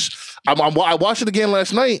 Like I watched it again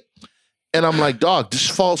last night, and I'm like, dog, this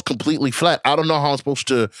falls completely flat. I don't know how I'm supposed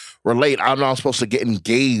to relate. I don't know how I'm supposed to get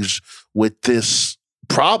engaged with this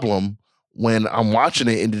problem when I'm watching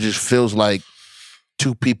it, and it just feels like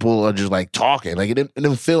two people are just like talking. Like I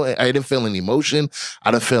didn't feel any emotion. I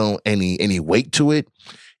didn't feel any weight to it.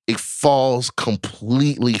 It falls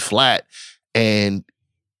completely flat. And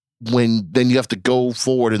then you have to go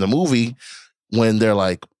forward in the movie when they're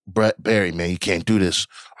like, Barry, man, you can't do this.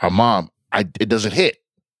 Our mom, it doesn't hit.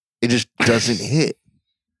 It just doesn't hit.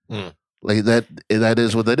 Like that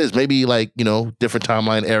is what that is. Maybe like, different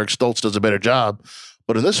timeline, Eric Stoltz does a better job.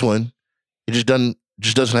 But in this one, it just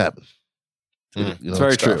doesn't happen. It's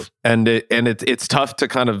very true. And it's tough to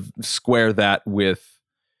kind of square that with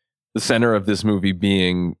the center of this movie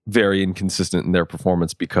being very inconsistent in their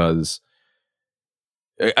performance, because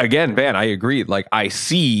again, Van, I agree. Like I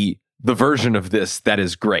see the version of this that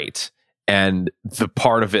is great, and the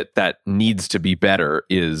part of it that needs to be better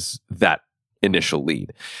is that initial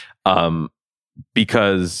lead.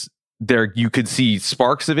 Because there you could see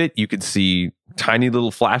sparks of it, you could see tiny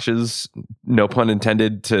little flashes, no pun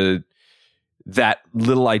intended, to that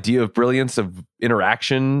little idea of brilliance of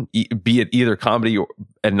interaction, be it either comedy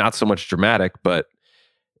and not so much dramatic, but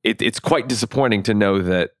it's quite disappointing to know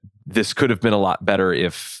that this could have been a lot better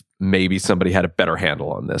if maybe somebody had a better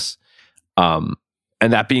handle on this. And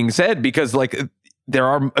that being said, because like there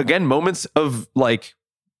are again moments of like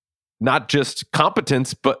not just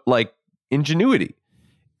competence, but like ingenuity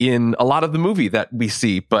in a lot of the movie that we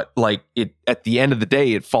see, but like it at the end of the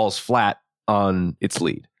day, it falls flat on its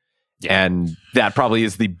lead. Yeah. And that probably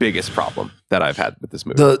is the biggest problem that I've had with this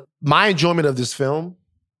movie. My enjoyment of this film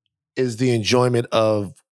is the enjoyment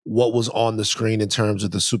of what was on the screen in terms of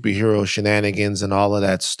the superhero shenanigans and all of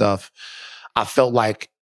that stuff. I felt like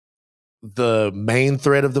the main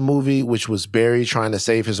thread of the movie, which was Barry trying to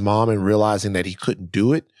save his mom and realizing that he couldn't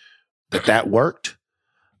do it, that worked.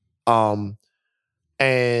 And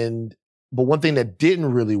But one thing that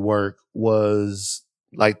didn't really work was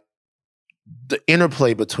like the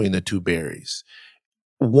interplay between the two Barrys.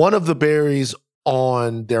 One of the Barrys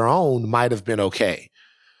on their own might have been okay,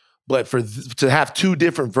 but to have two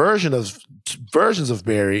different versions of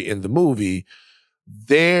Barry in the movie,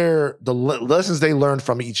 the lessons they learned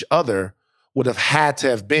from each other would have had to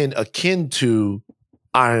have been akin to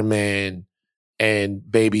Iron Man and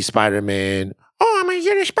Baby Spider-Man. Oh,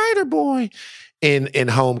 you're the Spider Boy in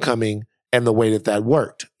Homecoming, and the way that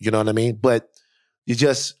worked. You know what I mean? But you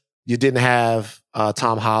didn't have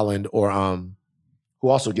Tom Holland or who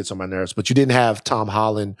also gets on my nerves, but you didn't have Tom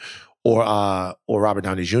Holland or Robert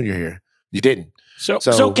Downey Jr. here. You didn't.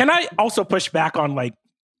 So can I also push back on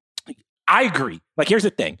I agree. Here's the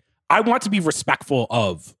thing. I want to be respectful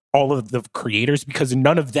of all of the creators because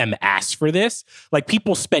none of them asked for this.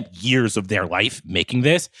 People spent years of their life making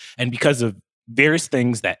this, and because of various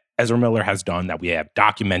things that Ezra Miller has done that we have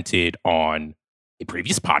documented on a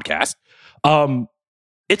previous podcast,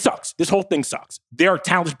 it sucks. This whole thing sucks. There are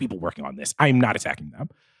talented people working on this. I am not attacking them.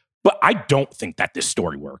 But I don't think that this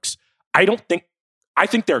story works. I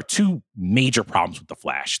think there are two major problems with The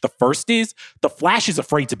Flash. The first is The Flash is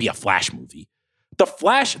afraid to be a Flash movie. The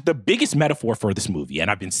Flash, the biggest metaphor for this movie, and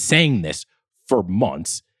I've been saying this for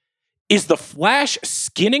months, is the Flash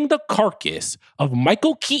skinning the carcass of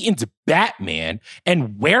Michael Keaton's Batman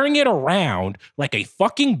and wearing it around like a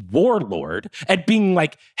fucking warlord and being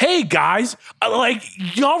like, hey guys,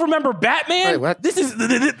 y'all remember Batman? Wait, what? This is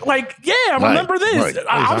remember this. Right.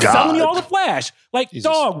 I'm selling you all the Flash. Jesus.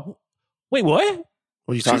 Dog, wait, what?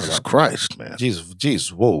 What are you talking Jesus about? Christ, man.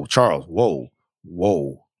 Jesus, whoa, Charles, whoa.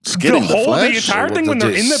 Skinning the Flash? The entire thing when they're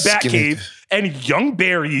in the Skinning- Batcave and young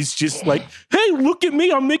Barry's just like, hey, look at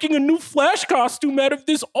me. I'm making a new Flash costume out of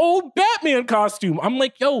this old Batman costume. I'm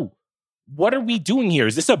like, yo, what are we doing here?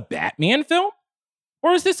 Is this a Batman film?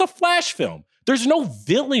 Or is this a Flash film? There's no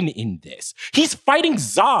villain in this. He's fighting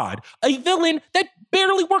Zod, a villain that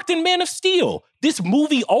barely worked in Man of Steel. This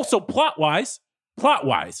movie also plot-wise,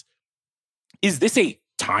 is this a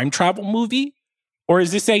time travel movie or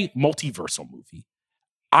is this a multiversal movie?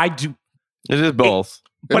 It is both.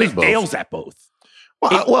 But is it both. fails at both.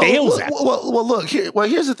 Look.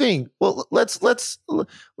 Here's the thing. Well,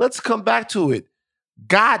 let's come back to it.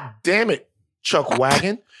 God damn it, Chuck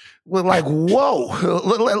Wagon. We're like, whoa.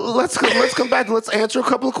 Let's come back. Let's answer a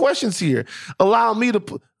couple of questions here. Allow me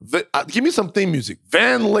to give me some theme music.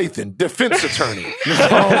 Van Lathan, defense attorney.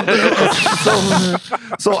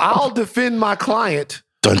 So I'll defend my client,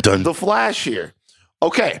 Dun dun. the Flash here.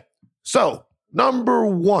 Okay, so number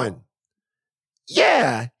one.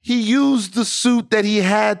 Yeah, he used the suit that he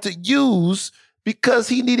had to use because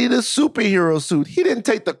he needed a superhero suit. He didn't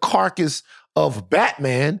take the carcass of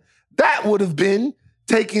Batman. That would have been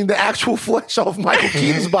taking the actual flesh off Michael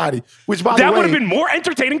Keaton's body, which, by the way... That would have been more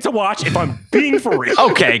entertaining to watch if I'm being for real.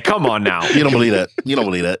 Okay, come on now. You don't believe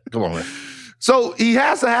that. Come on, man. So he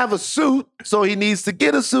has to have a suit, so he needs to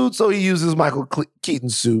get a suit, so he uses Michael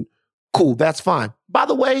Keaton's suit. Cool, that's fine. By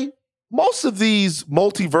the way, most of these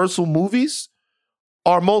multiversal movies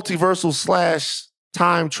are multiversal /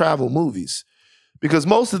 time travel movies because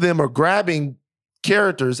most of them are grabbing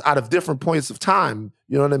characters out of different points of time.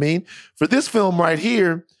 You know what I mean? For this film right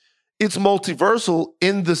here, it's multiversal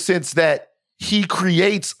in the sense that he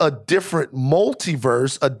creates a different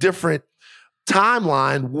multiverse, a different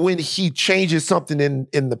timeline when he changes something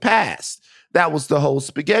in the past. That was the whole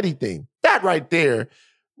spaghetti thing. That right there,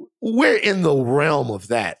 we're in the realm of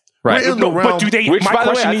that. Right. We're in the realm. But do they? Which, my by the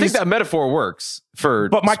way, question I think is, that metaphor works for.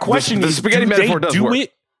 But my question the is, spaghetti metaphor does work.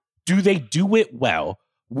 Do they do it well?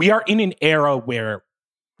 We are in an era where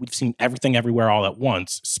we've seen everything everywhere all at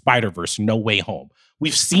once. Spider-Verse, No Way Home.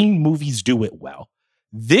 We've seen movies do it well.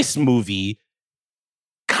 This movie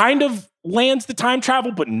kind of lands the time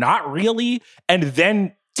travel, but not really, and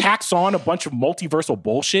then tacks on a bunch of multiversal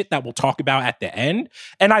bullshit that we'll talk about at the end.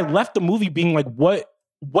 And I left the movie being like,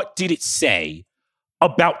 what did it say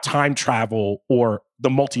about time travel or the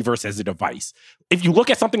multiverse as a device? If you look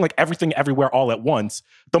at something like Everything Everywhere All at Once,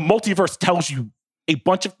 the multiverse tells you a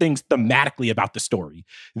bunch of things thematically about the story.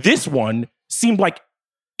 This one seemed like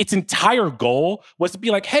its entire goal was to be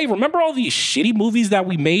like, hey, remember all these shitty movies that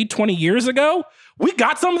we made 20 years ago? We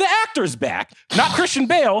got some of the actors back. Not Christian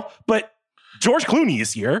Bale, but George Clooney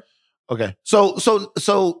is here. Okay. So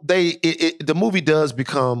the movie does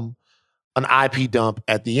become an IP dump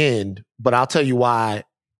at the end, but I'll tell you why.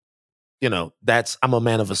 You know, I'm a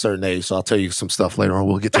man of a certain age, so I'll tell you some stuff later on.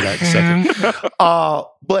 We'll get to that in a second.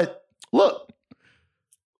 But look,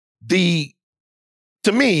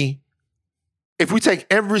 to me, if we take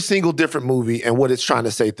every single different movie and what it's trying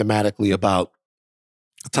to say thematically about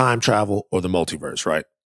time travel or the multiverse, right?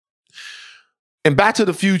 And Back to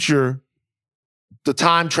the Future, the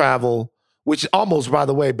time travel, which almost, by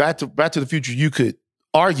the way, Back to the Future, you could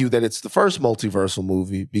argue that it's the first multiversal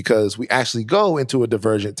movie because we actually go into a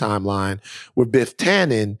divergent timeline where Biff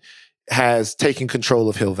Tannen has taken control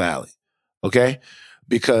of Hill Valley, okay?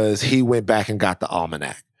 Because he went back and got the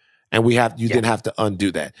almanac. And you didn't have to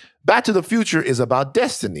undo that. Back to the Future is about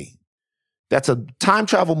destiny. That's a time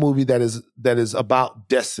travel movie that is about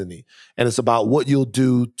destiny. And it's about what you'll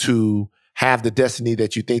do to have the destiny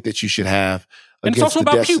that you think that you should have. And it's also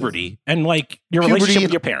about puberty and like your relationship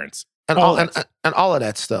with your parents. And all of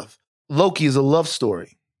that stuff. Loki is a love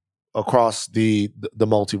story across the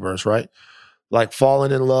multiverse, right? Like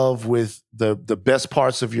falling in love with the best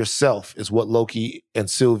parts of yourself is what Loki and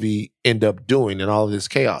Sylvie end up doing in all of this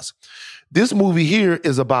chaos. This movie here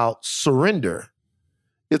is about surrender.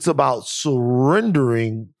 It's about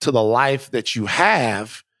surrendering to the life that you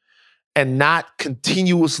have and not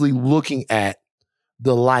continuously looking at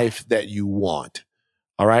the life that you want.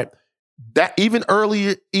 All right? That even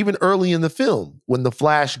early in the film, when the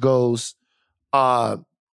Flash goes, and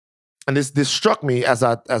this struck me as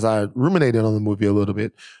I ruminated on the movie a little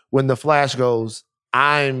bit, when the Flash goes,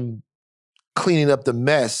 I'm cleaning up the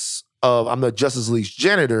mess I'm the Justice League's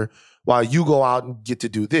janitor while you go out and get to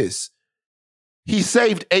do this. He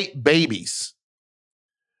saved 8 babies.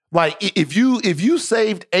 Like if you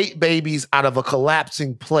saved 8 babies out of a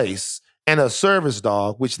collapsing place and a service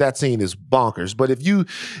dog, which that scene is bonkers, but if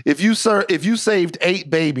you saved 8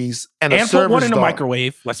 babies and a service dog, put one in a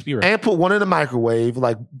microwave, let's be real, and put one in a microwave,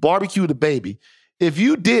 like barbecue the baby, if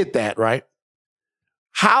you did that, right?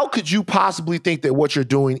 How could you possibly think that what you're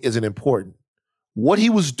doing isn't important? What he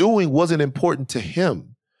was doing wasn't important to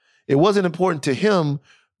him. It wasn't important to him,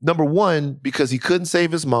 number one, because he couldn't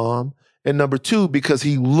save his mom, and number two, because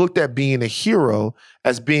he looked at being a hero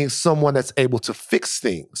as being someone that's able to fix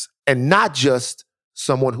things and not just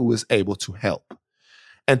someone who is able to help.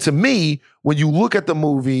 And to me, when you look at the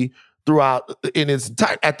movie throughout in its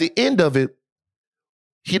entire, at the end of it,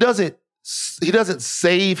 he doesn't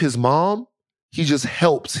save his mom. He just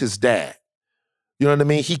helps his dad. You know what I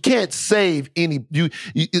mean? He can't save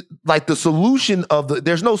like the solution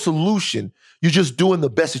there's no solution. You're just doing the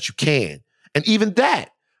best that you can. And even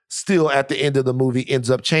that still at the end of the movie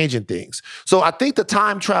ends up changing things. So I think the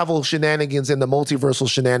time travel shenanigans and the multiversal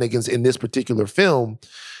shenanigans in this particular film,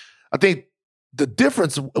 I think the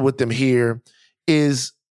difference with them here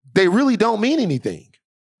is they really don't mean anything.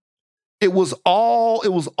 It was all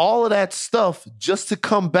of that stuff just to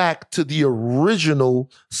come back to the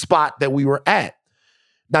original spot that we were at.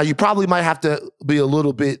 Now, you probably might have to do a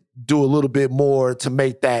little bit more to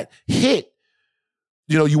make that hit.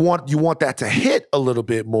 You know, you want that to hit a little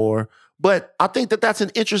bit more, but I think that that's an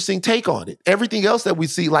interesting take on it. Everything else that we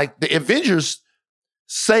see, like the Avengers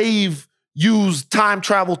use time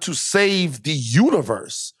travel to save the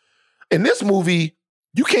universe. In this movie,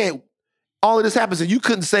 you can't, all of this happens and you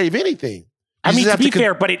couldn't save anything. I mean, to be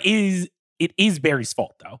fair, but it is Barry's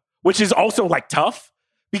fault though, which is also like tough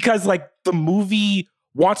because like the movie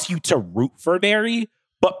wants you to root for Barry,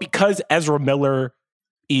 but because Ezra Miller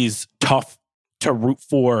is tough to root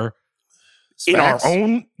for in our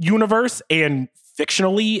own universe and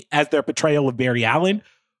fictionally as their portrayal of Barry Allen,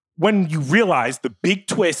 when you realize the big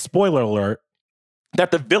twist, spoiler alert,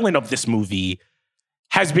 that the villain of this movie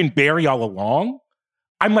has been Barry all along,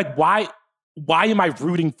 I'm like, why am I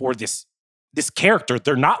rooting for this character?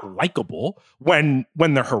 They're not likable when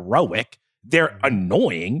they're heroic. They're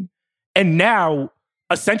annoying. And now,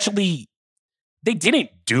 essentially, they didn't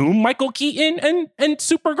doom Michael Keaton and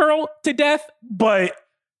Supergirl to death, but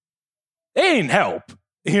they didn't help,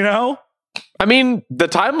 you know? I mean, the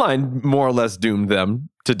timeline more or less doomed them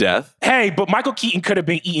to death. Hey, but Michael Keaton could have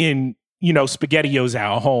been eating, SpaghettiOs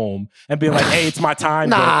at home and be like, hey, it's my time.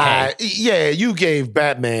 Nah, yeah, you gave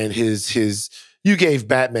Batman his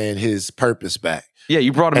purpose back. Yeah,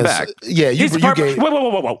 you brought him back. You gave...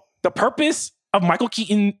 Whoa. The purpose of Michael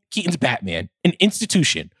Keaton's Batman, an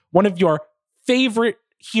institution, one of your favorite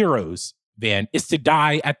heroes, Van, is to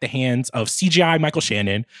die at the hands of CGI Michael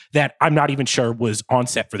Shannon that I'm not even sure was on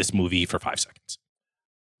set for this movie for 5 seconds.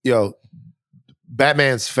 Yo,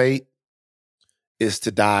 Batman's fate is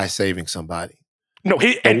to die saving somebody. No,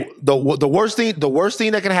 the worst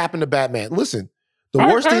thing that can happen to Batman. Listen,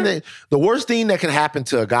 the worst thing that can happen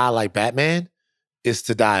to a guy like Batman is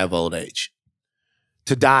to die of old age.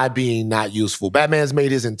 To die being not useful. Batman's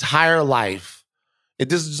made his entire life, and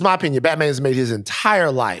this is my opinion, Batman's made his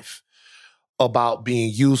entire life about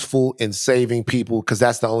being useful and saving people because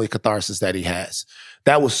that's the only catharsis that he has.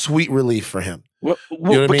 That was sweet relief for him. Well,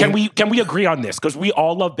 know what but I mean? can we agree on this? Because we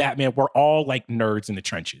all love Batman. We're all like nerds in the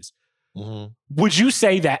trenches. Would you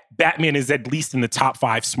say that Batman is at least in the top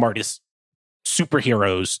 5 smartest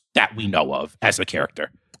superheroes that we know of as a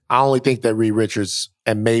character? I only think that Reed Richards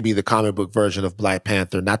and maybe the comic book version of Black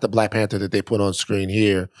Panther, not the Black Panther that they put on screen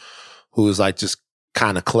here, who is like just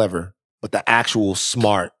kind of clever, but the actual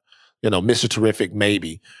smart, Mr. Terrific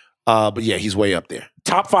maybe. But yeah, he's way up there.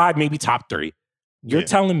 Top 5, maybe top 3. You're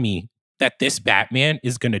telling me that this Batman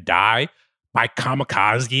is going to die by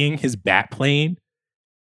kamikazeing his bat plane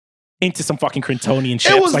into some fucking Kryptonian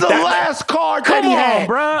ships? It was like the that, last card come that he on, had.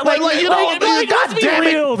 bro. God let's be damn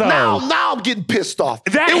real, it. though. Now I'm getting pissed off.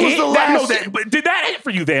 That it was hit, the last. but did that hit for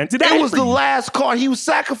you, Van? Did that It hit was for the you? last card. He was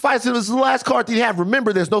sacrificing. It was the last card that he had.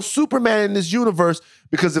 Remember, there's no Superman in this universe,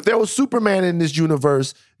 because if there was Superman in this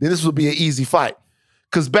universe, then this would be an easy fight.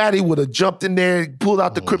 Because Batty would have jumped in there, pulled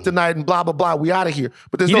out the kryptonite, and blah, blah, blah. We out of here.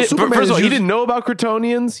 But there's no Superman. First of all, he didn't know about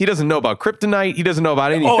Kryptonians. He doesn't know about kryptonite. He doesn't know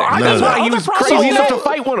about anything. That's why he was crazy enough to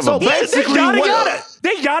fight one of them. So basically,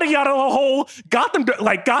 They yada the whole Gotham.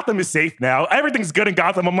 Like, Gotham is safe now. Everything's good in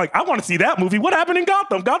Gotham. I'm like, I want to see that movie. What happened in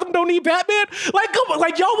Gotham? Gotham don't need Batman. Like, come on,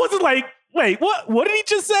 like y'all wasn't like, wait, what? What did he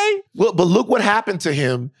just say? Well, but look what happened to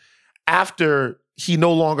him after he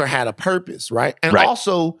no longer had a purpose, right? And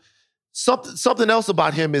also, something else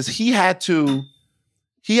about him is he had to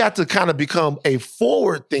kind of become a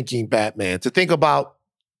forward-thinking Batman, to think about.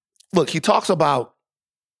 Look, he talks about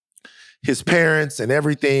his parents and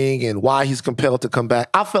everything and why he's compelled to come back.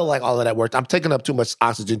 I felt like all of that worked. I'm taking up too much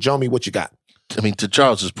oxygen. Jomi, what you got? I mean, to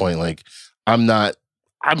Charles's point, like, I'm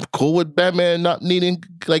cool with Batman not needing,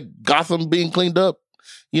 like, Gotham being cleaned up,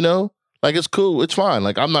 Like, it's cool. It's fine.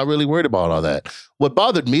 Like, I'm not really worried about all that. What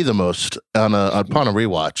bothered me the most upon a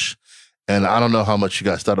rewatch, and I don't know how much you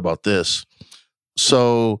guys thought about this.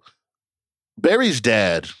 So Barry's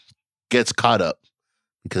dad gets caught up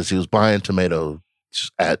because he was buying tomatoes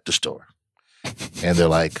at the store. And they're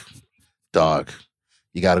like, dog,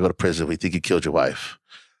 you got to go to prison. We think you killed your wife.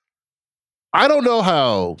 I don't know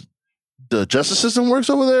how the justice system works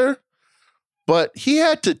over there, but he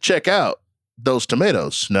had to check out those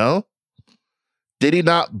tomatoes, no? Did he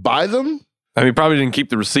not buy them? I mean, he probably didn't keep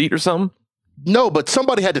the receipt or something. No, but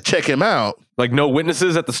somebody had to check him out. Like, no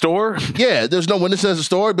witnesses at the store? Yeah, there's no witnesses at the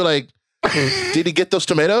store. But like, did he get those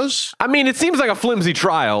tomatoes? I mean, it seems like a flimsy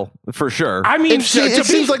trial for sure. I mean, It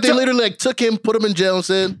seems like they literally like took him, put him in jail, and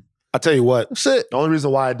said, I'll tell you what. "That's it." The only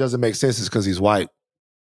reason why it doesn't make sense is because he's white.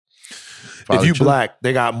 Probably if you true. black,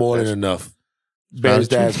 they got more than enough. Barry's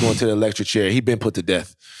true. dad's going to the electric chair. He been put to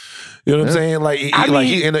death. You know what I'm saying? Like,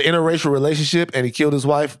 he in an interracial relationship and he killed his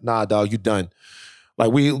wife. Nah, dog, you done.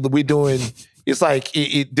 Like, we doing. It's like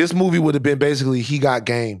this movie would have been basically He Got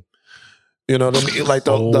Game. You know what I mean? Like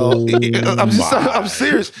I'm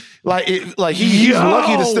serious. Like he's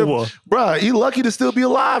lucky to still, bruh. He lucky to still be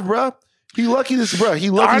alive, bruh. He lucky to still be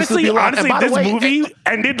alive. Honestly, And by the this way, movie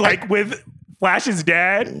ended like with Flash's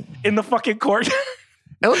dad in the fucking court.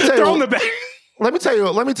 And let me tell Throw him you, the back. let me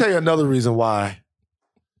tell you another reason why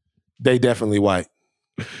they definitely white.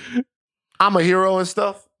 I'm a hero and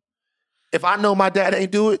stuff. If I know my dad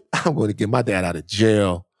ain't do it, I'm going to get my dad out of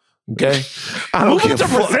jail. Okay, I don't Move him give to a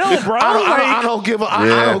fuck. Brazil, bro. I don't give a.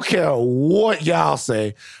 I don't care what y'all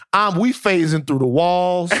say. We phasing through the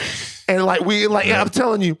walls, and I'm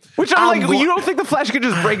telling you, Which I'm like, you don't think the Flash could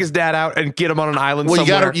just break his dad out and get him on an island Well,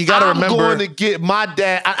 somewhere? you gotta remember. I'm going to get my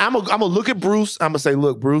dad. I'm gonna look at Bruce. I'm gonna say,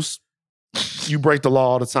 look, Bruce, you break the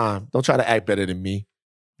law all the time. Don't try to act better than me,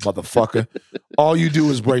 motherfucker. All you do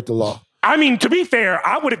is break the law. I mean, to be fair,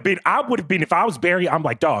 I would have been if I was Barry. I'm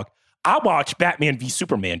like, dog, I watched Batman v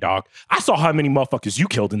Superman, dog. I saw how many motherfuckers you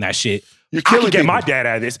killed in that shit. You're killing I can get people. my dad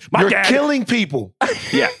out of this. You're Dad killing people.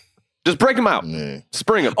 Yeah. Just break him out. Yeah.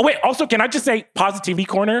 Spring him. Oh, wait. Also, can I just say, Positivity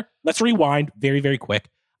Corner? Let's rewind very, very quick.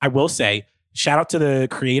 I will say, shout out to the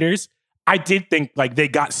creators. I did think like they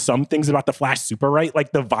got some things about the Flash super right,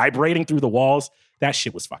 like the vibrating through the walls. That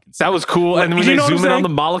shit was fucking sick. That was cool. Like, And when you they know what I'm zoom in on saying? the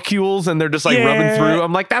molecules and they're just like Yeah. rubbing through,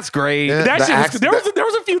 I'm like, that's great. Yeah. That The shit was, acc- there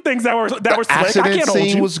was a few things that were slick. I Accident can't hold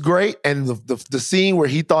scene you. was great, and the scene where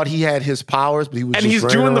he thought he had his powers, but he was And just he's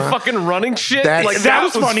running doing the around. fucking running shit. That's- Like, That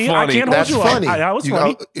was funny. I can't hold That's you funny. up. That was You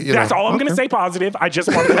funny. know, you That's know. all I'm going to say positive. I just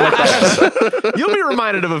wanted to let that. You'll be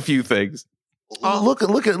reminded of a few things.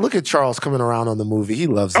 Look at Charles coming around on the movie. He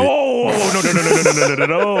loves it. Oh,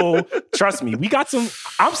 no. Trust me. We got some.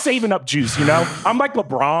 I'm saving up juice, you know? I'm like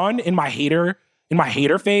LeBron in my hater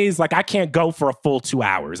phase. Like, I can't go for a full 2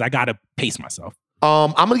 hours. I got to pace myself.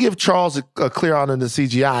 I'm gonna give Charles a clear out on the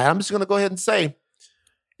CGI. I'm just gonna go ahead and say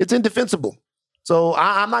it's indefensible. So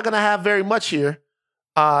I'm not gonna have very much here.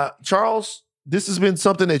 Charles, this has been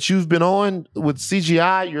something that you've been on with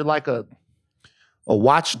CGI. You're like a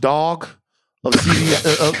watchdog of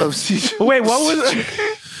CGI. Wait,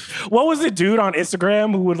 what was the dude on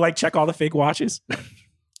Instagram who would like check all the fake watches?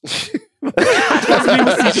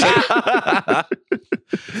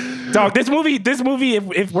 Dog, this movie,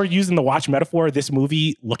 if we're using the watch metaphor, this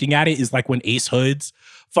movie, looking at it, is like when Ace Hood's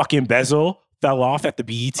fucking bezel fell off at the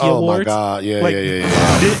BET Awards. Oh my God. Yeah, like,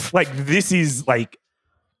 yeah. This is like,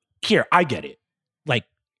 here, I get it. Like,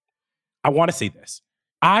 I want to say this.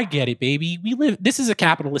 I get it, baby. This is a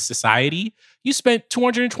capitalist society. You spent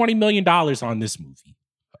 $220 million on this movie.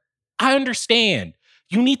 I understand.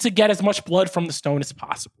 You need to get as much blood from the stone as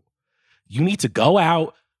possible. You need to go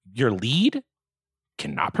out. Your lead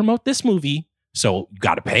cannot promote this movie. So you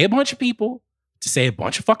got to pay a bunch of people to say a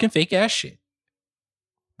bunch of fucking fake ass shit.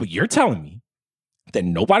 But you're telling me that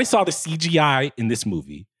nobody saw the CGI in this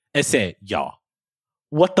movie and said, y'all,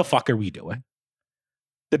 what the fuck are we doing?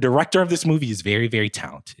 The director of this movie is very, very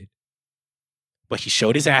talented. But he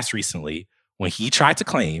showed his ass recently when he tried to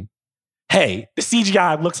claim, hey, the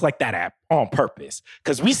CGI looks like that app on purpose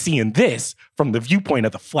because we seeing this from the viewpoint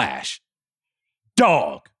of the Flash.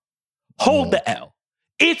 Dog, hold the L.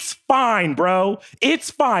 It's fine, bro.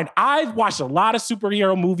 It's fine. I've watched a lot of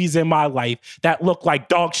superhero movies in my life that look like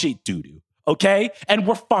dog shit doo-doo, okay? And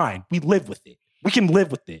we're fine. We live with it. We can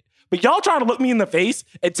live with it. But y'all trying to look me in the face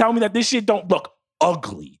and tell me that this shit don't look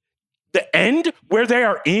ugly. The end where they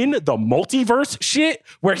are in the multiverse shit,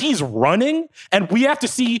 where he's running, and we have to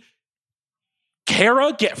see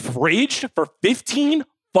Kara get fridged for 15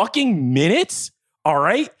 fucking minutes, all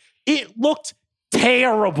right? It looked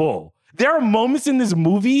terrible. There are moments in this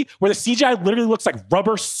movie where the CGI literally looks like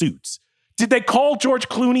rubber suits. Did they call George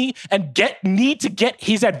Clooney and need to get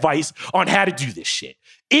his advice on how to do this shit?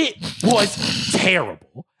 It was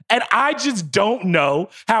terrible. And I just don't know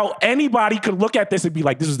how anybody could look at this and be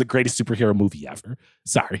like, this is the greatest superhero movie ever.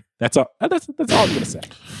 Sorry. That's all I'm going to say.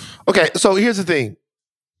 Okay, so here's the thing.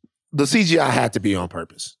 The CGI had to be on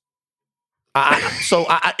purpose.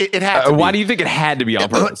 It had to be. Why do you think it had to be on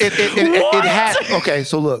purpose? It had. Okay,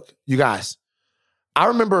 so look, you guys. I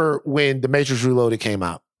remember when The Matrix Reloaded came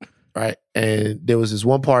out, right? And there was this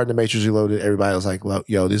one part in The Matrix Reloaded, everybody was like,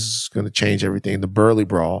 yo, this is going to change everything. The Burley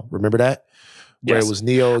Brawl. Remember that? Where it was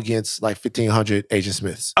Neo against like 1,500 Agent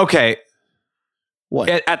Smiths. Okay. What?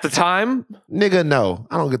 At the time? Nigga, no.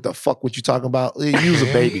 I don't get the fuck what you talking about. You was a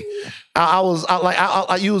baby. You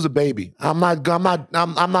was a baby. I'm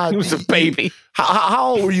not. You was a baby.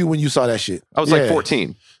 How old were you when you saw that shit? I was like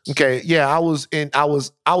 14. Okay. Yeah, I was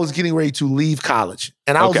getting ready to leave college.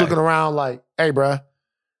 And I was looking around like, hey, bruh,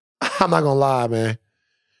 I'm not gonna lie, man.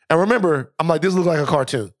 And remember, I'm like, this looks like a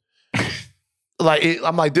cartoon.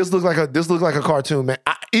 This looks like a cartoon, man.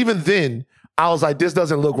 Even then, I was like, this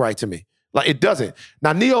doesn't look right to me. Like, it doesn't.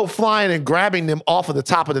 Now, Neo flying and grabbing them off of the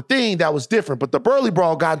top of the thing, that was different. But the Burley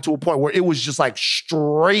Brawl got to a point where it was just like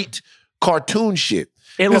straight cartoon shit.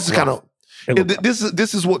 This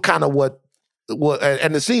is what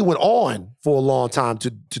and the scene went on for a long time to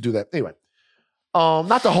do that. Anyway,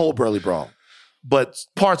 not the whole Burley Brawl, but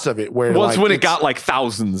parts of it where when it got like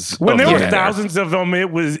thousands. When there were thousands of them,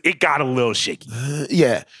 it got a little shaky.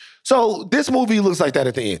 Yeah. So this movie looks like that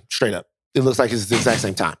at the end, straight up. It looks like it's the exact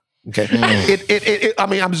same time. Okay. I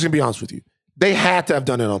mean, I'm just gonna be honest with you. They had to have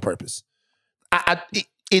done it on purpose.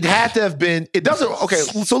 It had to have been. It doesn't. Okay.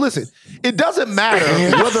 So listen. It doesn't matter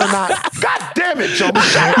whether or not. God damn it, Joe.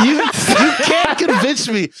 You can't convince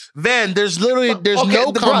me, Van. There's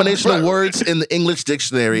no combination of words in the English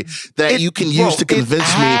dictionary that you can use to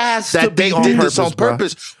convince me that they did this on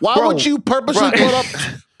purpose. Why would you purposely put up?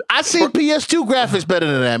 I see PS2 graphics better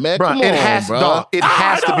than that, man. Come on, it has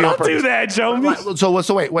to be on purpose. Don't do that, Joe.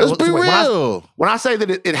 So wait. Let's be real. When I say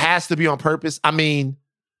that it has to be on purpose, I mean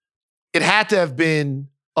it had to have been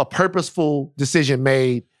a purposeful decision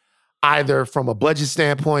made either from a budget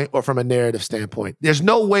standpoint or from a narrative standpoint. There's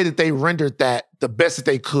no way that they rendered that the best that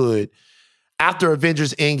they could after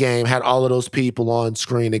Avengers Endgame had all of those people on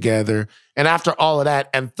screen together, and after all of that,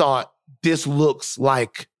 and thought this looks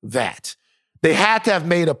like that. They had to have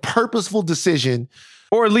made a purposeful decision.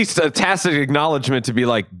 Or at least a tacit acknowledgement to be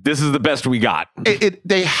like, this is the best we got.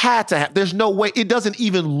 They had to have. There's no way. It doesn't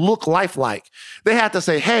even look lifelike. They had to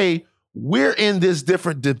say, hey, we're in this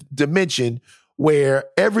different dimension where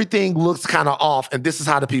everything looks kind of off, and this is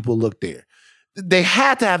how the people look there. They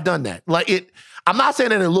had to have done that. I'm not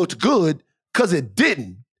saying that it looked good, because it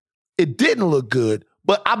didn't. It didn't look good.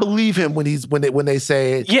 But I believe him when they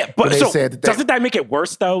say doesn't that make it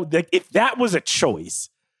worse though? Like, if that was a choice,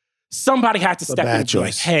 Somebody had to step in and be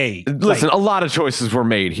like, hey. Listen, a lot of choices were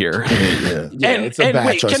made here. It's a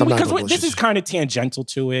bad choice. Because this is kind of tangential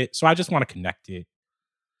to it, so I just want to connect it.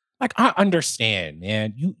 Like, I understand,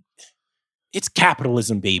 man. It's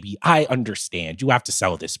capitalism, baby. I understand. You have to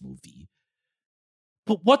sell this movie.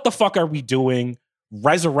 But what the fuck are we doing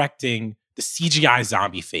resurrecting the CGI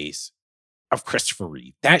zombie face of Christopher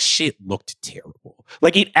Reeve? That shit looked terrible.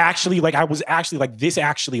 Like, it actually, like, I was actually like, this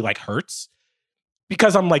actually, like, hurts.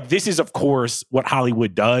 Because I'm like, this is, of course, what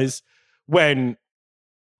Hollywood does when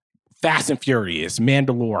Fast and Furious,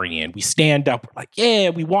 Mandalorian, we stand up, we're like, yeah,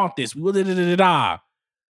 we want this. We da-da-da-da-da.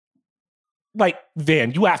 Like,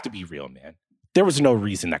 Van, you have to be real, man. There was no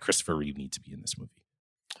reason that Christopher Reeve needed to be in this movie.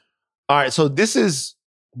 All right, so this is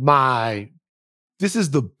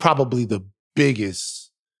probably the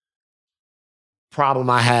biggest problem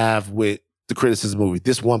I have with the criticism movie.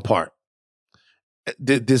 This one part.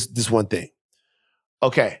 This one thing.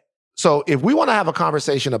 Okay, so if we want to have a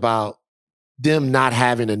conversation about them not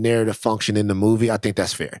having a narrative function in the movie, I think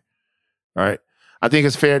that's fair. All right? I think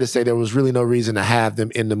it's fair to say there was really no reason to have them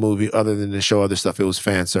in the movie other than to show other stuff. It was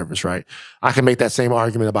fan service, right? I can make that same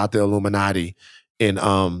argument about the Illuminati in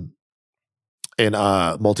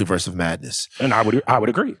Multiverse of Madness. And I would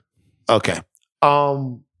agree. Okay.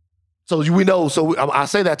 So we know, I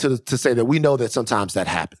say that to say that we know that sometimes that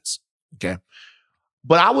happens. Okay.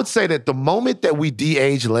 But I would say that the moment that we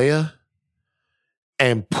de-age Leia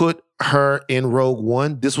and put her in Rogue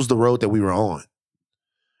One, this was the road that we were on.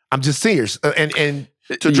 I'm just serious.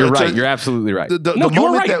 You're right. You're absolutely right.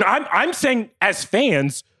 You're right. I'm saying as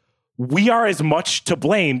fans, we are as much to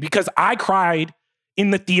blame because I cried in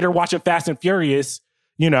the theater watching Fast and Furious,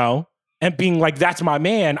 and being like, that's my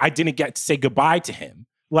man. I didn't get to say goodbye to him.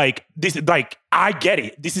 Like, this, like, I get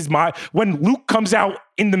it. This is when Luke comes out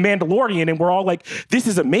in The Mandalorian and we're all like, this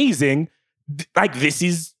is amazing. Like, this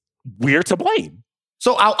is we're to blame.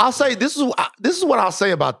 So I'll say, this is what I'll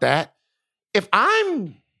say about that. If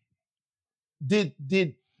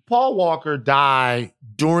did Paul Walker die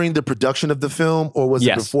during the production of the film or was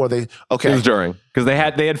it before they, okay. It was during, because they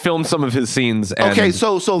had filmed some of his scenes. And, okay.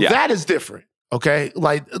 So that is different. Okay,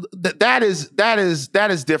 like that is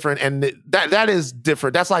different, and that is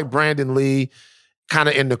different. That's like Brandon Lee, kind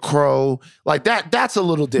of in The Crow, like that. That's a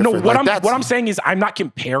little different. No, what I'm saying is I'm not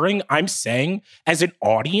comparing. I'm saying as an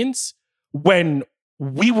audience, when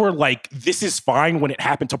we were like, this is fine when it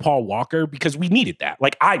happened to Paul Walker because we needed that.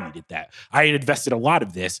 Like I needed that. I had invested a lot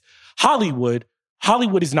of this. Hollywood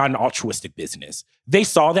is not an altruistic business. They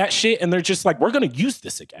saw that shit and they're just like, we're going to use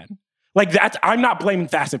this again. Like that's, I'm not blaming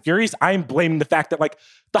Fast and Furious. I'm blaming the fact that like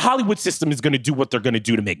the Hollywood system is going to do what they're going to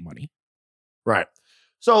do to make money. Right.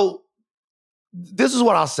 So this is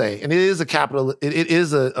what I'll say, and it is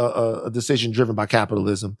a decision driven by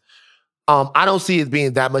capitalism. I don't see it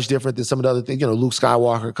being that much different than some of the other things. Luke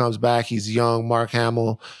Skywalker comes back. He's young. Mark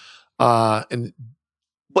Hamill, but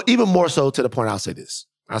even more so to the point. I'll say this.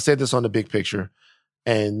 I said this on The Big Picture,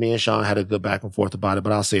 and me and Sean had a good back and forth about it.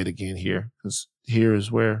 But I'll say it again here because here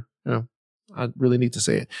is where. I really need to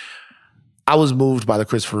say it. I was moved by the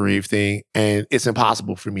Christopher Reeve thing, and it's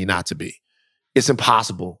impossible for me not to be. It's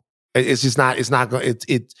impossible. It's just not. It's not going.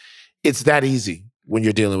 It's that easy when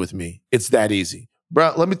you're dealing with me. It's that easy,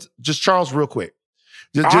 bro. Let me just Charles real quick.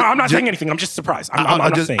 I'm not saying anything. I'm just surprised. I'm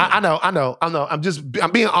not saying. I know.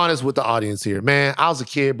 I'm being honest with the audience here, man. I was a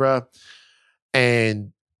kid, bro,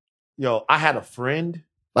 and I had a friend,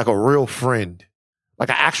 like a real friend, like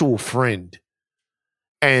an actual friend.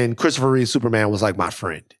 And Christopher Reeve Superman was like my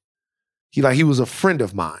friend. He was a friend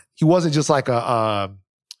of mine. He wasn't just like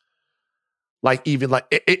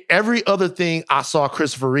every other thing I saw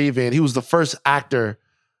Christopher Reeve in. He was the first actor,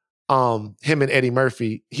 him and Eddie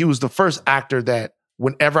Murphy. He was the first actor that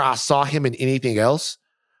whenever I saw him in anything else,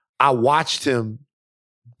 I watched him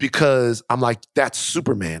because I'm like, that's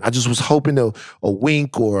Superman. I just was hoping a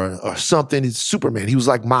wink or something. It's Superman. He was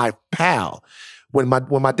like my pal. When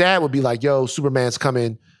my dad would be like, yo, Superman's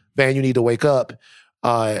coming, Van, you need to wake up.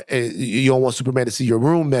 You don't want Superman to see your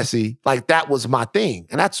room messy. Like that was my thing.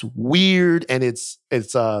 And that's weird. And it's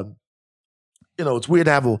weird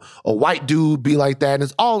to have a white dude be like that. And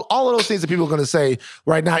it's all of those things that people are going to say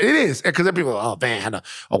right now. It is. Because then people are, oh, man, had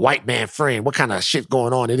a white man friend. What kind of shit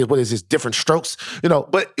going on? What is this, different strokes?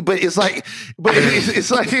 But it's like,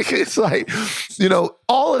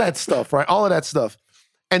 all of that stuff, right? All of that stuff.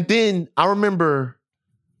 And then I remember,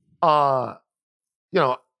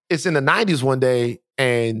 it's in the 90s one day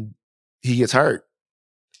and he gets hurt.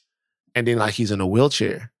 And then he's in a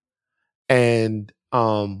wheelchair. And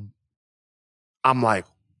I'm like,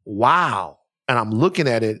 wow. And I'm looking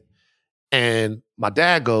at it and my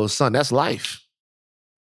dad goes, son, that's life.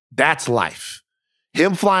 That's life.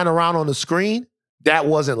 Him flying around on the screen, that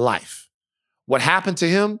wasn't life. What happened to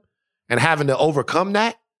him and having to overcome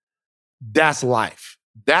that, that's life.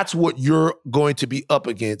 That's what you're going to be up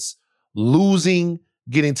against. Losing,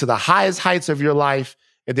 getting to the highest heights of your life,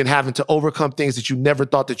 and then having to overcome things that you never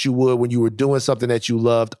thought that you would when you were doing something that you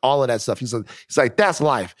loved, all of that stuff. He's like, that's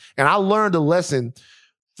life. And I learned a lesson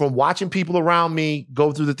from watching people around me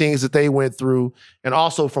go through the things that they went through, and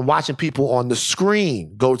also from watching people on the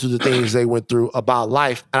screen go through the things they went through about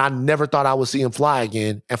life. And I never thought I would see him fly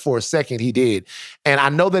again. And for a second, he did. And I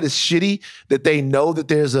know that it's shitty that they know that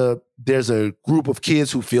there's a group of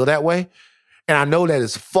kids who feel that way. And I know that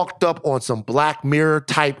it's fucked up on some Black Mirror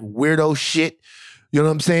type weirdo shit. You know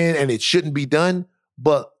what I'm saying? And it shouldn't be done.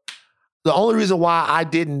 But the only reason why I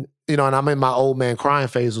didn't, and I'm in my old man crying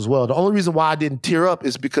phase as well. The only reason why I didn't tear up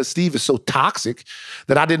is because Steve is so toxic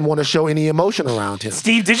that I didn't want to show any emotion around him.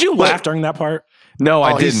 Steve, did you laugh during that part? No,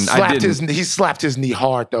 I didn't. He slapped his knee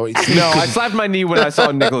hard, though. No, I slapped my knee when I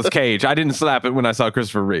saw Nicolas Cage. I didn't slap it when I saw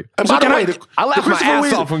Christopher Reeve. And by the way, I laughed my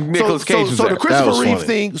ass off when Nicolas Cage was there. So the Christopher Reeve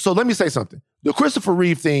thing, so let me say something. The Christopher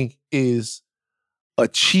Reeve thing is a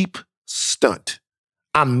cheap stunt.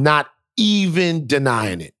 I'm not even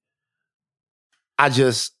denying it. I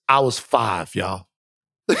was 5, y'all.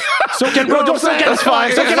 So can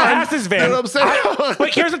I ask this, Van? You know what I'm saying?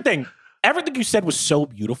 But here's the thing. Everything you said was so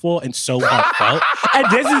beautiful and so heartfelt.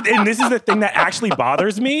 and this is the thing that actually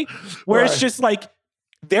bothers me, where it's just like,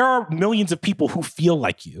 there are millions of people who feel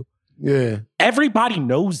like you. Yeah. Everybody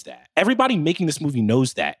knows that. Everybody making this movie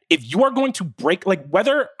knows that. If you are going to break, like,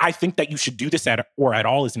 whether I think that you should do this at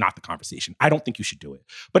all is not the conversation. I don't think you should do it.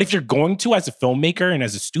 But if you're going to, as a filmmaker and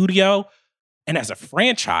as a studio and as a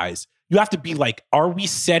franchise, you have to be like, are we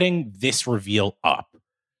setting this reveal up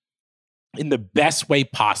in the best way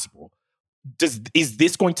possible? Is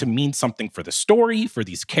this going to mean something for the story, for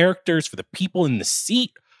these characters, for the people in the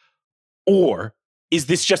seat? Or is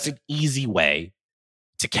this just an easy way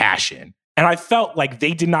to cash in? And I felt like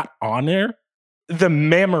they did not honor the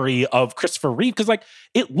memory of Christopher Reeve, because like,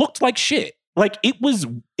 it looked like shit. Like, it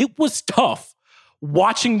was tough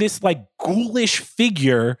watching this like ghoulish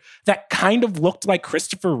figure that kind of looked like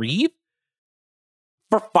Christopher Reeve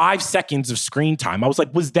for 5 seconds of screen time. I was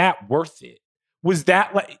like, was that worth it? Was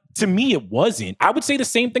that like, to me, it wasn't. I would say the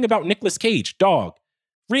same thing about Nicolas Cage. Dog,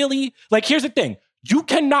 really? Like, here's the thing. You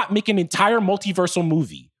cannot make an entire multiversal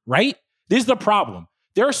movie, right? This is the problem.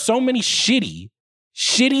 There are so many shitty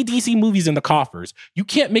DC movies in the coffers. You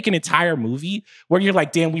can't make an entire movie where you're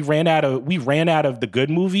like, damn, we ran out of the good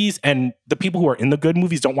movies, and the people who are in the good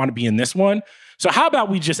movies don't want to be in this one. So how about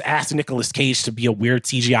we just ask Nicolas Cage to be a weird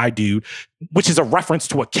CGI dude, which is a reference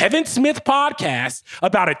to a Kevin Smith podcast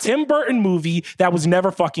about a Tim Burton movie that was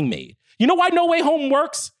never fucking made. You know why No Way Home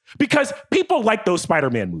works? Because people like those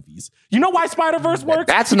Spider-Man movies. You know why Spider-Verse works?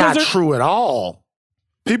 That's not true at all.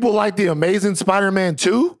 People like The Amazing Spider-Man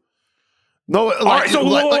 2? No, like, right, so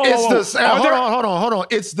hold on.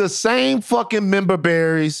 It's the same fucking member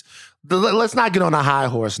berries. Let's not get on a high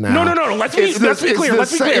horse now. No. Let's be clear.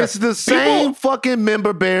 It's the same fucking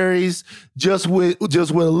member berries, just with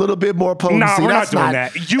a little bit more potency. Nah, we're not doing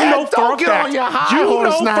that. You know for a fact. Don't get on your high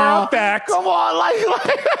horse now. For a fact. Come on,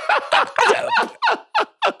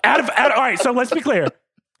 All right, so let's be clear.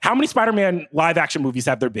 How many Spider-Man live action movies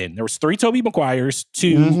have there been? There was 3 Tobey Maguires,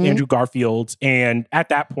 2 Andrew Garfields, and at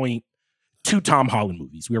that point, 2 Tom Holland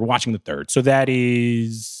movies. We were watching the 3rd. So that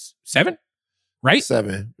is 7, right?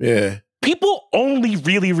 7, yeah. People only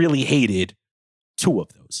really, really hated 2 of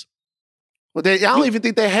those. Well, I don't even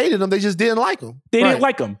think they hated them. They just didn't like them. They didn't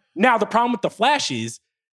like them. Now, the problem with The Flash is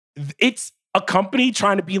it's a company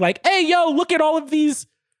trying to be like, hey, yo, look at all of these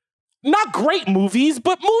not great movies,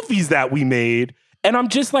 but movies that we made. And I'm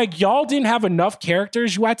just like, y'all didn't have enough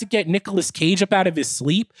characters. You had to get Nicolas Cage up out of his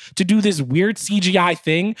sleep to do this weird CGI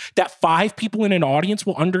thing that 5 people in an audience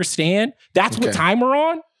will understand. That's what time we're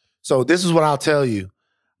on. So this is what I'll tell you.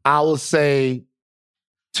 I will say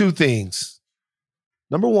 2 things.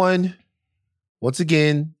 Number 1, once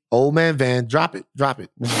again, old man Van, drop it. Van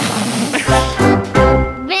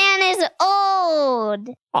is old.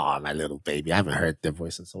 Oh, my little baby. I haven't heard their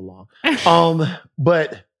voice in so long.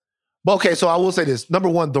 But okay, so I will say this. Number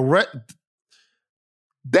 1,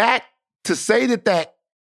 that to say that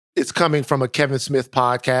it's coming from a Kevin Smith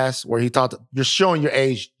podcast where he thought you're showing your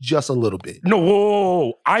age just a little bit. No,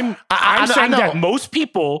 whoa. I'm saying that most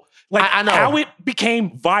people, like, I know how it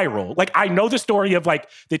became viral. Like, I know the story of like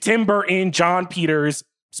the Tim Burton, John Peters,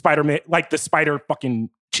 Spider-Man, like the spider fucking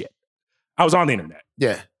shit. I was on the internet.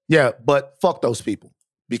 Yeah, but fuck those people.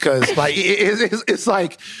 Because like it's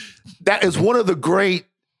like that is one of the great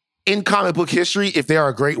in comic book history, if there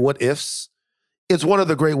are great what ifs, it's one of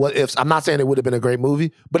the great what ifs. I'm not saying it would have been a great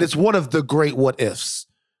movie, but it's one of the great what ifs.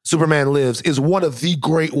 Superman Lives is one of the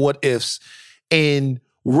great what ifs in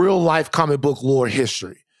real life comic book lore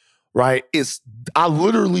history, right? I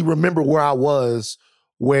literally remember where I was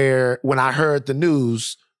when I heard the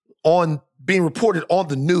news being reported on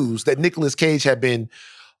the news that Nicolas Cage had been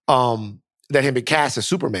cast as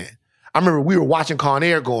Superman. I remember we were watching Con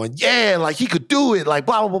Air going, yeah, like he could do it, like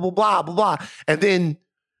blah, blah, blah, blah, blah, blah. And then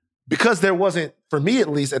because there wasn't, for me at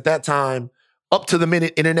least at that time, up to the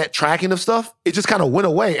minute internet tracking of stuff, it just kind of went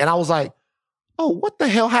away. And I was like, oh, what the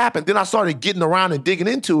hell happened? Then I started getting around and digging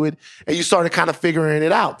into it, and you started kind of figuring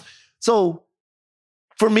it out. So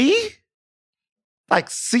for me, like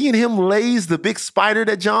seeing him laze the big spider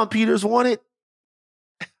that John Peters wanted,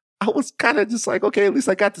 I was kind of just like, okay, at least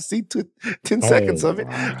I got to see 10 seconds of it.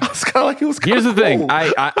 I was kind of like, it was kind of Here's the thing. cool.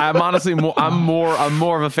 I'm honestly I'm more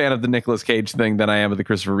of a fan of the Nicolas Cage thing than I am of the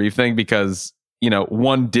Christopher Reeve thing because,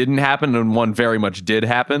 one didn't happen and one very much did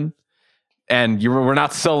happen. And we're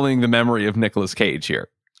not selling the memory of Nicolas Cage here.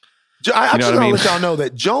 I'm just going to let y'all know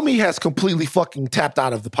that Jomi has completely fucking tapped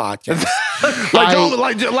out of the podcast. Jomi, I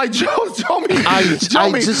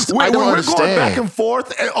don't we're understand. going back and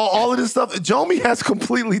forth and all of this stuff. Jomi has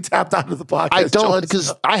completely tapped out of the podcast. I don't,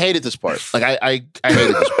 because I hated this part. Like I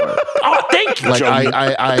hated this part. Oh, thank you, Like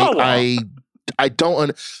Jomi. I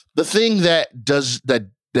don't. The thing that does that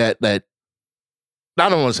I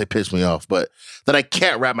don't want to say piss me off, but that I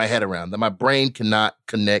can't wrap my head around, that my brain cannot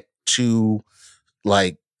connect to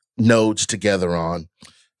like nodes together on,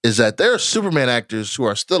 is that there are Superman actors who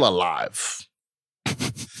are still alive.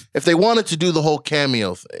 If they wanted to do the whole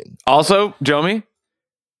cameo thing. Also, Jomi,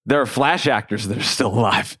 there are Flash actors that are still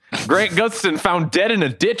alive. Grant Gustin found dead in a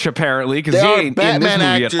ditch, apparently, because he There are ain't Batman in this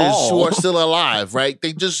movie actors at all. who are still alive, right?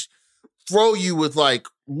 They just throw you with like,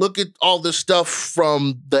 look at all this stuff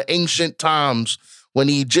from the ancient times when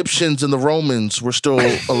the Egyptians and the Romans were still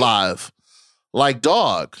alive. Like,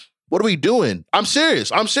 dog, what are we doing? I'm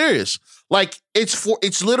serious. Like,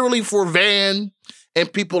 it's literally for Van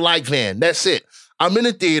and people like Van. That's it. I'm in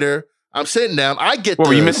a theater. I'm sitting down. I get. What,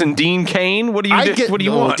 were you missing Dean Cain? What do you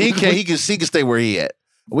want? Dean Cain, he can stay where he at.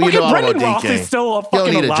 We Fucking know all Brendan about Dean Roth Cain. is still He don't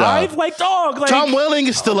fucking need a alive. job. Like, dog. Like, Tom Welling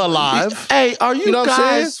is still alive. Hey, are you, know what I'm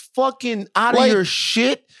saying? guys fucking out of Like- your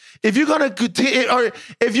shit? If you're gonna continue, or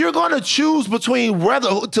if you're gonna choose between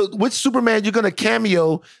which Superman you're gonna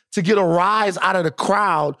cameo to get a rise out of the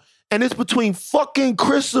crowd, and it's between fucking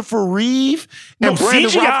Christopher Reeve and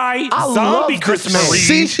Brandon CGI Roth, zombie Christopher Reeve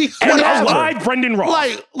CGI and whatever. alive Brendan Roth.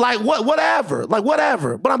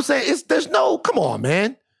 whatever. But I'm saying come on,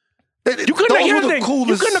 man. You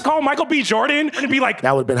couldn't have called Michael B. Jordan and be like,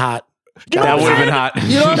 That would have been hot. That would have been hot.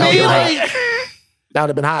 You know what I mean? Like, That would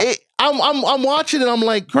have been hot. I'm watching it. I'm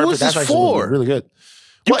like, who Perfect. is That's this actually for? really good.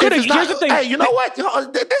 You Well, if coulda- it's not- here's the thing. Hey, you know what?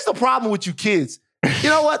 There's the problem with you kids. You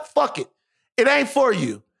know what? Fuck it. It ain't for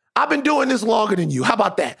you. I've been doing this longer than you. How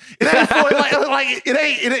about that? It ain't for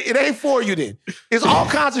it ain't for you. Then it's all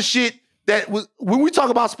kinds of shit that when we talk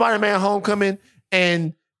about Spider-Man: Homecoming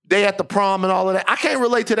and they at the prom and all of that. I can't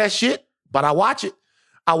relate to that shit, but I watch it.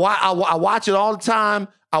 I watch it all the time.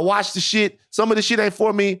 I watch the shit. Some of the shit ain't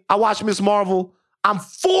for me. I watch Miss Marvel. I'm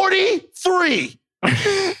 43.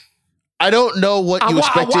 I don't know what you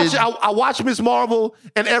expected. I watch Miss Marvel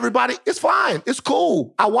and everybody. It's fine. It's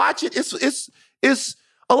cool. I watch it. It's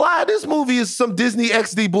a lot of this movie is some Disney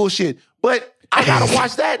XD bullshit, but I gotta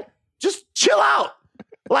watch that. Just chill out.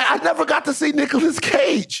 Like I never got to see Nicolas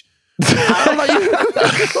Cage. You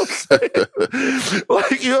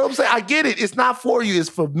know what I'm saying? I get it. It's not for you. It's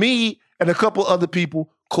for me and a couple other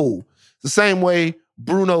people. Cool. The same way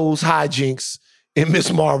Bruno's hijinks in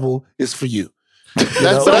Miss Marvel is for you.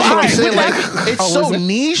 That's what I'm saying. Like, it's Oh, so is it?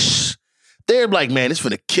 niche. They're like, man, it's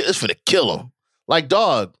finna kill him. Like,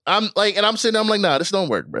 dog. I'm like, and I'm sitting there, I'm like, nah, this don't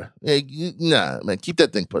work, bro. Nah, man, keep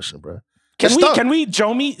that thing pushing, bro. can we,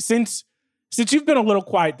 Jomi, since you've been a little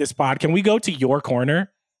quiet this pod, can we go to your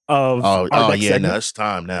corner of our next segment? no, it's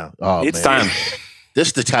time now. Oh, It's man. time. This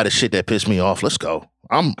is the kind of shit that pissed me off. Let's go.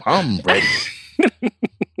 I'm ready.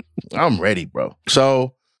 I'm ready, bro.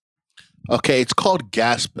 So, okay, it's called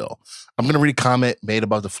Gas Bill. I'm going to read a comment made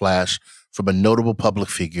about The Flash from a notable public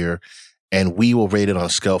figure, and we will rate it on a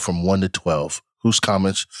scale from 1 to 12, whose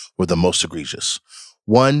comments were the most egregious.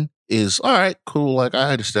 1 is, all right, cool, like,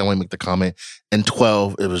 I understand why you make the comment, and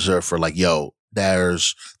 12 is reserved for, like, yo, there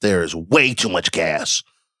is way too much gas.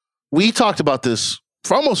 We talked about this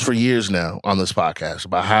for years now on this podcast,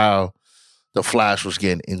 about how The Flash was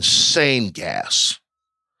getting insane gas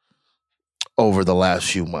over the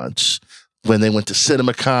last few months. When they went to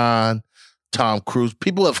CinemaCon, Tom Cruise.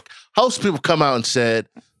 Host people come out and said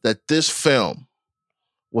that this film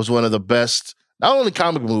was one of the best, not only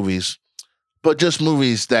comic movies, but just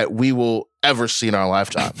movies that we will ever see in our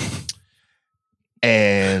lifetime.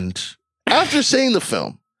 And after seeing the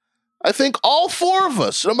film, I think all four of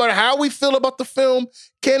us, no matter how we feel about the film,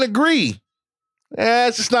 can agree.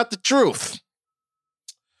 It's just not the truth.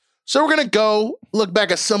 So we're going to go look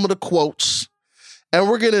back at some of the quotes, and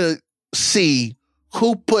we're going to see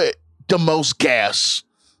who put the most gas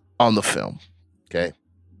on the film. Okay.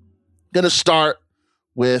 Going to start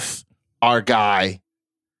with our guy,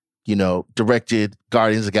 directed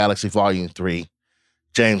Guardians of the Galaxy Volume 3,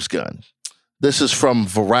 James Gunn. This is from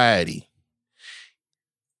Variety.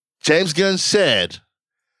 James Gunn said,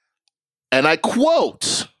 and I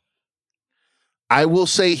quote, "I will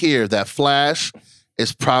say here that Flash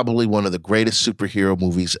is probably one of the greatest superhero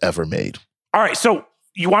movies ever made." All right, so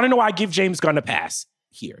you want to know why I give James Gunn a pass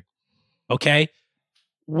here, okay?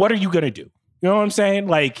 What are you going to do? You know what I'm saying?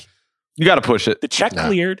 Like, you got to push it. The check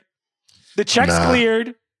cleared. The check's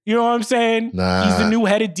cleared. You know what I'm saying? He's the new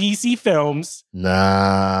head of DC Films. He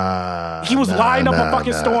was lining up a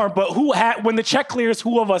fucking storm, but when the check clears,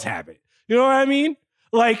 who of us have it? You know what I mean?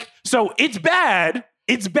 Like, so it's bad.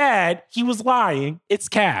 It's bad. He was lying. It's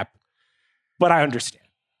cap. But I understand.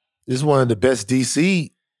 This is one of the best DC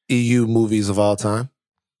EU movies of all time.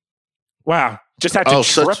 Wow. Just had to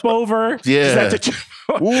trip over. Yeah. Just had to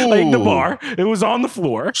like the bar. It was on the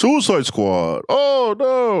floor. Suicide Squad. Oh,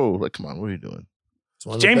 no. Like, come on. What are you doing?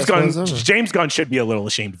 James Gunn should be a little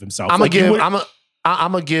ashamed of himself. I'm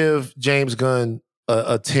gonna give James Gunn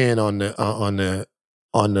a 10 on the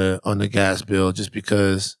gas bill, just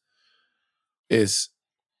because it's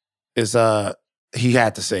he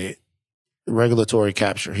had to say it. Regulatory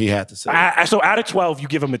capture. He had to say it. So out of 12, you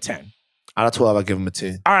give him a 10. Out of 12, I give him a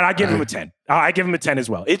 10. All right, I give him a 10. I give him a 10 as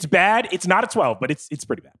well. It's bad. It's not a 12, but it's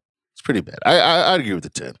pretty bad. It's pretty bad. I'd agree with the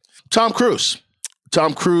 10. Tom Cruise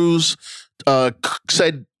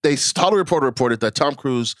said Hollywood Reporter reported that Tom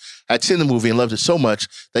Cruise had seen the movie and loved it so much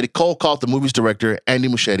that he cold called the movie's director, Andy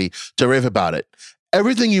Muschietti, to rave about it.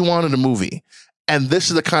 Everything you want in a movie, and this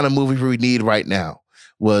is the kind of movie we need right now,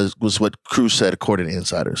 was what Cruise said, according to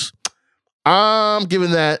insiders. I'm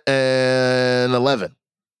giving that an 11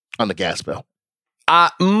 on the gas bill.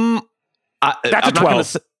 That's a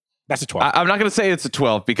 12. That's a 12. I'm not going to say it's a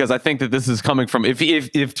 12, because I think that this is coming from,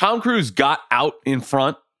 if Tom Cruise got out in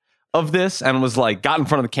front of this and was like, got in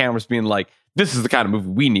front of the cameras being like, this is the kind of movie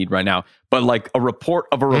we need right now, but like a report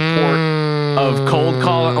of cold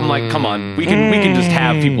call, I'm like, come on, we can just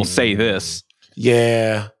have people say this.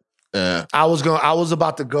 Yeah. I was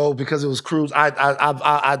about to go because it was Cruise.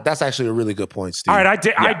 I that's actually a really good point, Steve. All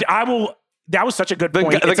right, I will. That was such a good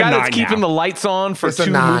point. The guy that's keeping the lights on for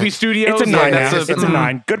two movie studios. It's a 9. It's a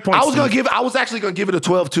 9. Good point. I was actually gonna give it a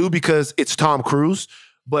 12 too, because it's Tom Cruise,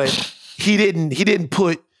 but he didn't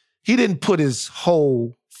put his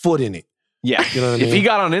whole foot in it. Yeah. You know what I mean? If he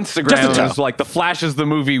got on Instagram and was like, the Flash is the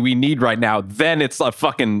movie we need right now, then it's a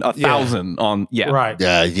fucking 1,000 on. Yeah. Right.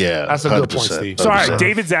 Yeah. That's a good point, Steve. So, all right,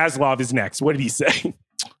 David Zaslav is next. What did he say?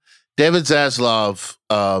 David Zaslav,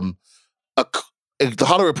 the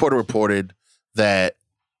Hollywood Reporter reported that,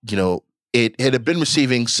 it had been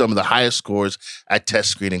receiving some of the highest scores at test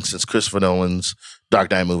screenings since Christopher Nolan's Dark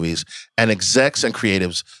Knight movies, and execs and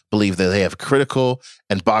creatives believe that they have critical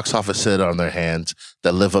and box office data on their hands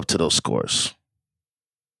that live up to those scores.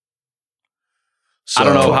 So, I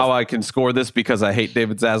don't know how I can score this, because I hate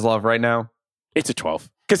David Zaslav right now. It's a 12.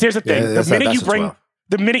 Because here's the thing: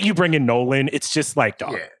 the minute you bring in Nolan, it's just like,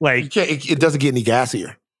 dog, like you can't. It doesn't get any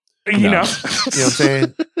gassier. You know what I'm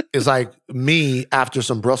saying? It's like me after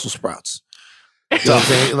some Brussels sprouts. You know what I'm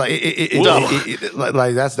saying?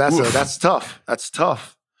 Like that's tough. That's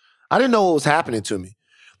tough. I didn't know what was happening to me.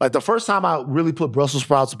 Like the first time I really put Brussels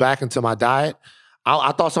sprouts back into my diet,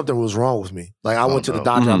 I thought something was wrong with me. Like I went to the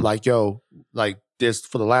doctor. I'm like, yo, like this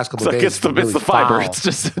for the last couple of days. It's the fiber. It's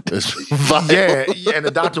just yeah. And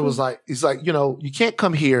the doctor was like, he's like, you can't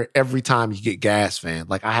come here every time you get gas, man.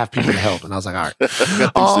 Like I have people to help. And I was like, all right.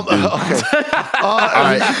 Okay. All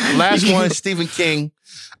right. Last one, Stephen King.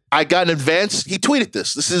 I got an advance. He tweeted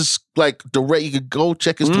this. This is like direct. You could go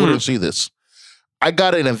check his Twitter and see this. I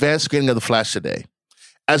got an advanced screening of The Flash today.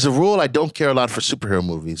 As a rule, I don't care a lot for superhero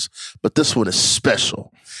movies, but this one is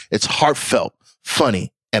special. It's heartfelt,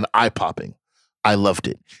 funny, and eye-popping. I loved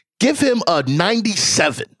it. Give him a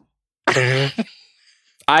 97.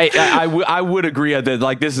 I would agree that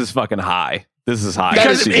like this is fucking high. This is high.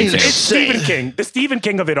 Because it's Stephen King. The Stephen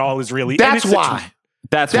King of it all is really. That's why.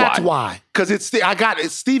 That's why. Because it's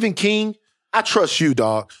Stephen King. I trust you,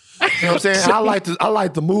 dog. You know what I'm saying? I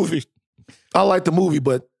like the movie. I like the movie,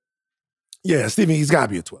 but yeah, Stephen, he's got to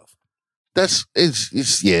be a 12.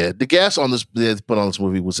 The gas on this they put on this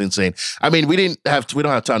movie was insane. I mean, we don't have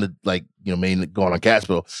time to mainly go on gas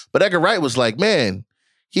bill. But Edgar Wright was like, man,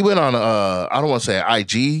 he went on I don't want to say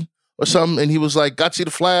IG or something, and he was like, got to see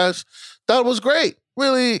the Flash. Thought it was great.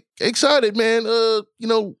 Really excited, man.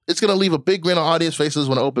 It's gonna leave a big grin on audience faces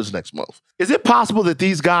when it opens next month. Is it possible that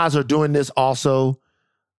these guys are doing this also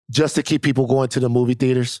just to keep people going to the movie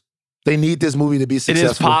theaters? They need this movie to be successful.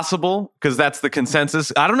 It is possible because that's the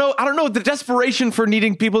consensus. I don't know. The desperation for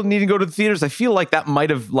people needing to go to the theaters, I feel like that might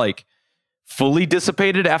have fully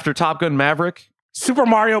dissipated after Top Gun Maverick. Super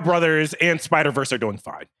Mario Brothers and Spider-Verse are doing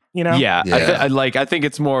fine. Yeah. I think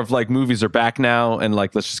it's more of movies are back now and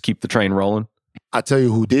let's just keep the train rolling. I tell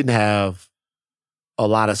you who didn't have a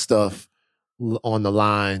lot of stuff on the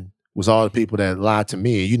line was all the people that lied to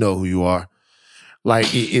me. You know who you are.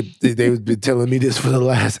 They've been telling me this for the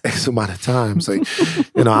last X amount of times.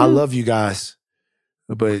 I love you guys,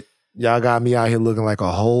 but y'all got me out here looking like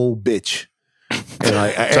a whole bitch.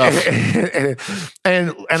 I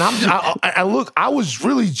was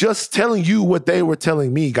really just telling you what they were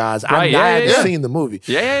telling me, guys. Right, I hadn't seen the movie.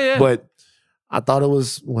 Yeah. But I thought it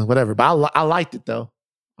was whatever. But I liked it though.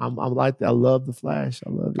 I love the Flash.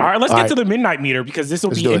 I love it. All right, let's get to the Midnight Meter because this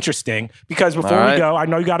will be interesting. Because before we go, I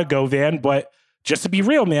know you got to go, Van, but just to be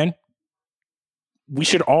real, man, we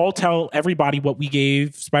should all tell everybody what we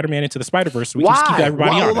gave Spider-Man Into the Spider-Verse. So we can just keep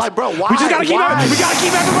everybody honest. Bro, why? We just gotta keep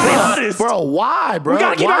everybody honest. Bro, why, bro? We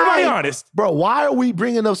gotta keep everybody honest. Bro, why are we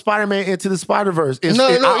bringing up Spider-Man Into the Spider-Verse? Across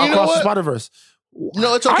the Spider-Verse.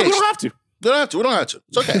 No, it's okay. We don't have to. We don't have to.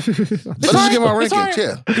 It's okay. Let's just give our rankings.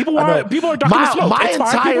 Yeah. People are ducking the smoke.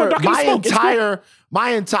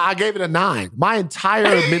 I gave it a 9. My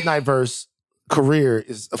entire Midnight Verse career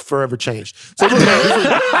is forever changed. So look, man,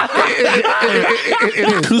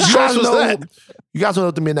 it is. Whose choice was that? You guys know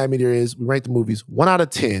what the Midnight Meter is. We rank the movies 1 out of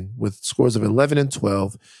 10 with scores of 11 and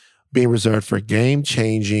 12 being reserved for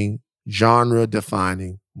game-changing,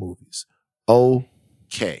 genre-defining movies.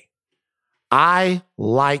 Okay. I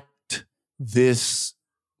liked this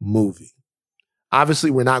movie. Obviously,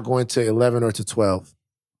 we're not going to 11 or to 12.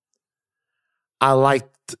 I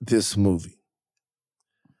liked this movie.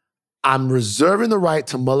 I'm reserving the right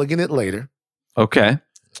to mulligan it later. Okay.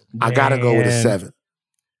 I gotta go with a 7.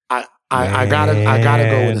 I gotta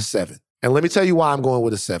go with a 7. And let me tell you why I'm going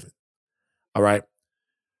with a 7. All right.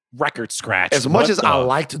 Record scratch. As much as I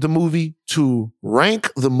liked the movie, to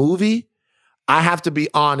rank the movie, I have to be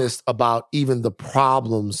honest about even the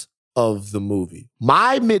problems of the movie.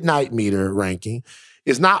 My Midnight Meter ranking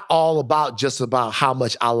is not all about just about how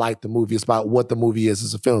much I like the movie. It's about what the movie is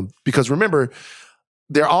as a film. Because remember,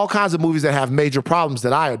 there are all kinds of movies that have major problems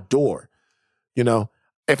that I adore.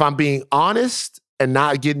 If I'm being honest and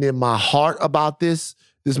not getting in my heart about this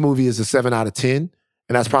movie is a 7 out of 10.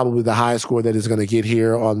 And that's probably the highest score that it's going to get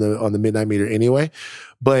here on the Midnight Meter anyway.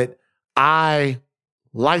 But I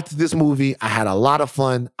liked this movie. I had a lot of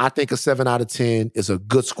fun. I think a 7 out of 10 is a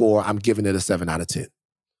good score. I'm giving it a 7 out of 10.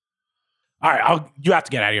 All right, you have to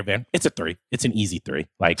get out of here, man. It's a 3. It's an easy 3.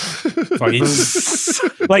 It's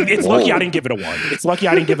lucky I didn't give it a 1. It's lucky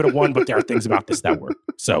I didn't give it a 1, but there are things about this that work.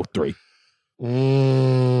 So 3.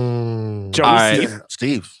 Joey, right.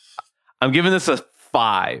 Steve. I'm giving this a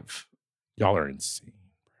 5. Y'all are insane.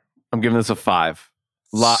 I'm giving this a 5.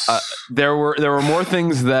 There were more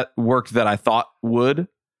things that worked that I thought would.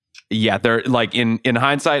 Yeah, they're in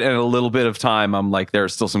hindsight and a little bit of time, I'm there are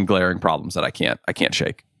still some glaring problems that I can't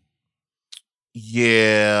shake.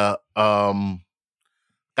 Yeah, gotta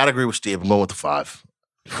agree with Steve. I'm going with the 5.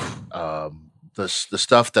 The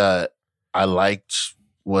stuff that I liked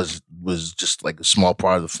was just a small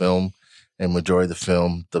part of the film, and majority of the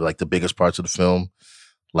film, the biggest parts of the film,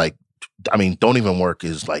 Don't Even Work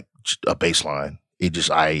is a baseline. It just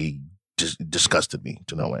disgusted me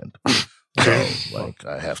to no end. So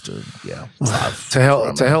I have to 5.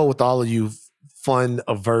 To hell with all of you fun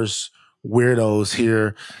averse weirdos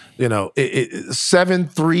here. 7,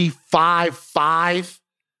 3, 5, 5.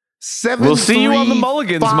 7. We'll see you on the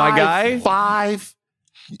mulligans, 5, my guy. 5.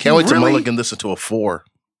 Can't wait to mulligan this into a 4.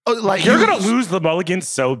 You're gonna lose the mulligans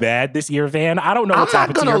so bad this year, Van. I don't know what's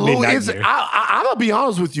happened to your Midnight Meter. I'm gonna be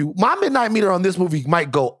honest with you. My Midnight Meter on this movie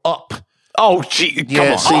might go up. Oh, gee,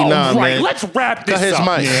 come on. See, man. Let's wrap this up,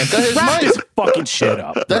 man. Wrap this fucking shit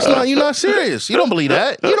up. That's not. You're not serious. You don't believe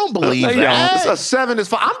that. You don't believe that. A 7 is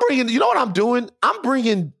fine. I'm bringing. You know what I'm doing? I'm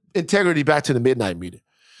bringing integrity back to the Midnight Meter.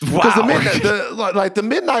 Because the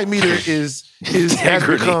Midnight Meter has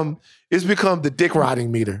become the dick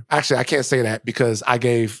riding meter. Actually, I can't say that because I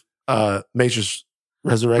gave Matrix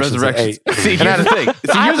Resurrections at 8. See, here's the thing.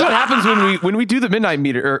 See, here's what happens when we do the midnight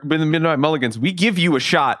meter or the midnight mulligans. We give you a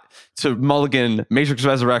shot to mulligan Matrix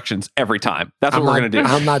Resurrections every time. That's what we're gonna do.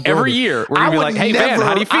 I'm not doing every it. year. We're gonna be like, hey man,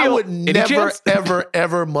 how do you feel? I would Any never, chance?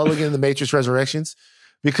 ever mulligan the Matrix Resurrections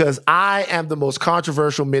because I am the most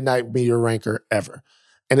controversial midnight meter ranker ever.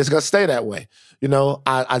 And it's going to stay that way. You know,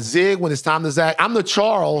 I zig when it's time to zag. I'm the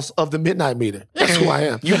Charles of the midnight meter. That's who I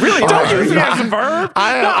am. You really don't use me as a verb?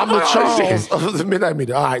 I'm the Charles of the midnight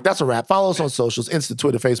meter. All right, that's a wrap. Follow us on socials, Insta,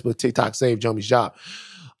 Twitter, Facebook, TikTok, Save Jomi's Job.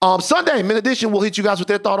 Sunday, Min Edition will hit you guys with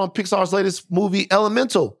their thought on Pixar's latest movie,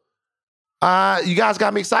 Elemental. You guys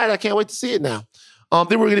got me excited. I can't wait to see it now.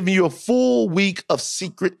 Then we're going to give you a full week of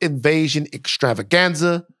Secret Invasion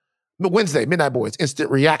extravaganza. Wednesday, Midnight Boys, instant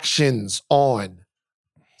reactions on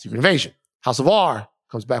Secret Invasion. House of R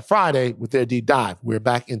comes back Friday with their deep dive. We're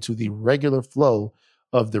back into the regular flow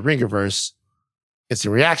of the Ringerverse,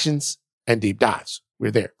 instant reactions and deep dives. We're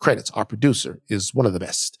there. Credits. Our producer is one of the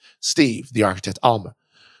best. Steve, the architect, Alma.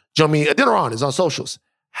 Jomi Adeniran is on socials.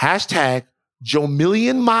 Hashtag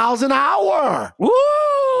Jomillion miles an hour. Woo!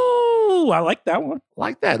 I like that one.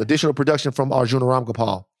 Like that. Additional production from Arjuna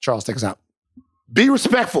Ramgopal. Charles, take us out. Be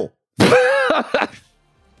respectful.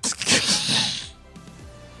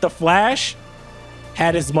 The Flash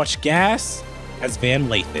had as much gas as Van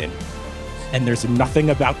Lathan, and there's nothing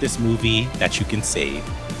about this movie that you can save.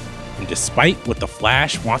 And despite what The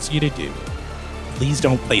Flash wants you to do, please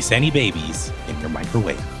don't place any babies in your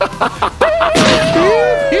microwave.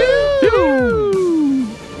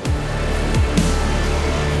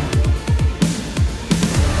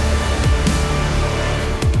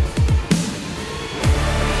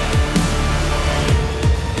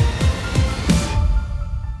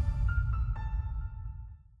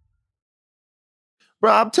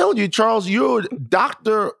 Bro, I'm telling you, Charles, you're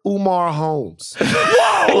Dr. Umar Holmes.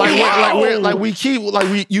 Whoa! We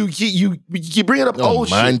keep bringing up old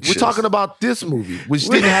shit. We're talking about this movie, which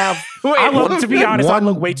didn't have. To be honest, I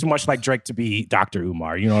look way too much like Drake to be Dr.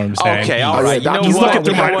 Umar. You know what I'm saying? Okay, all right. He's looking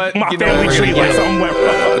through my family tree like somewhere.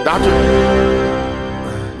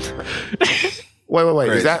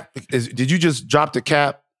 Wait. Did you just drop the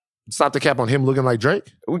cap? Stop the cap on him looking like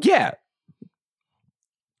Drake? Yeah.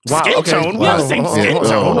 Wow. Skin tone. We have the same skin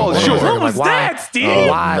tone. What was that, Steve?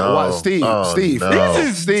 Steve.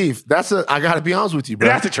 Steve. I got to be honest with you, bro.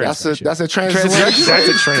 That's a translation. That's a translation. That's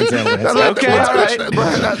a translation. Okay, all right.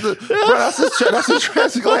 That's a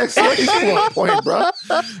translation point, bro.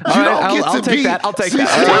 I'll take that.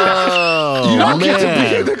 You don't get to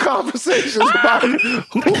be in the conversations about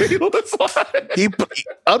who he looks like. He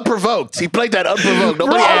unprovoked. He played that unprovoked.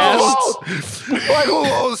 Nobody asked.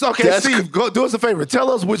 Okay, Steve, go do us a favor. Tell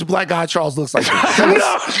us which black guy Charles looks like.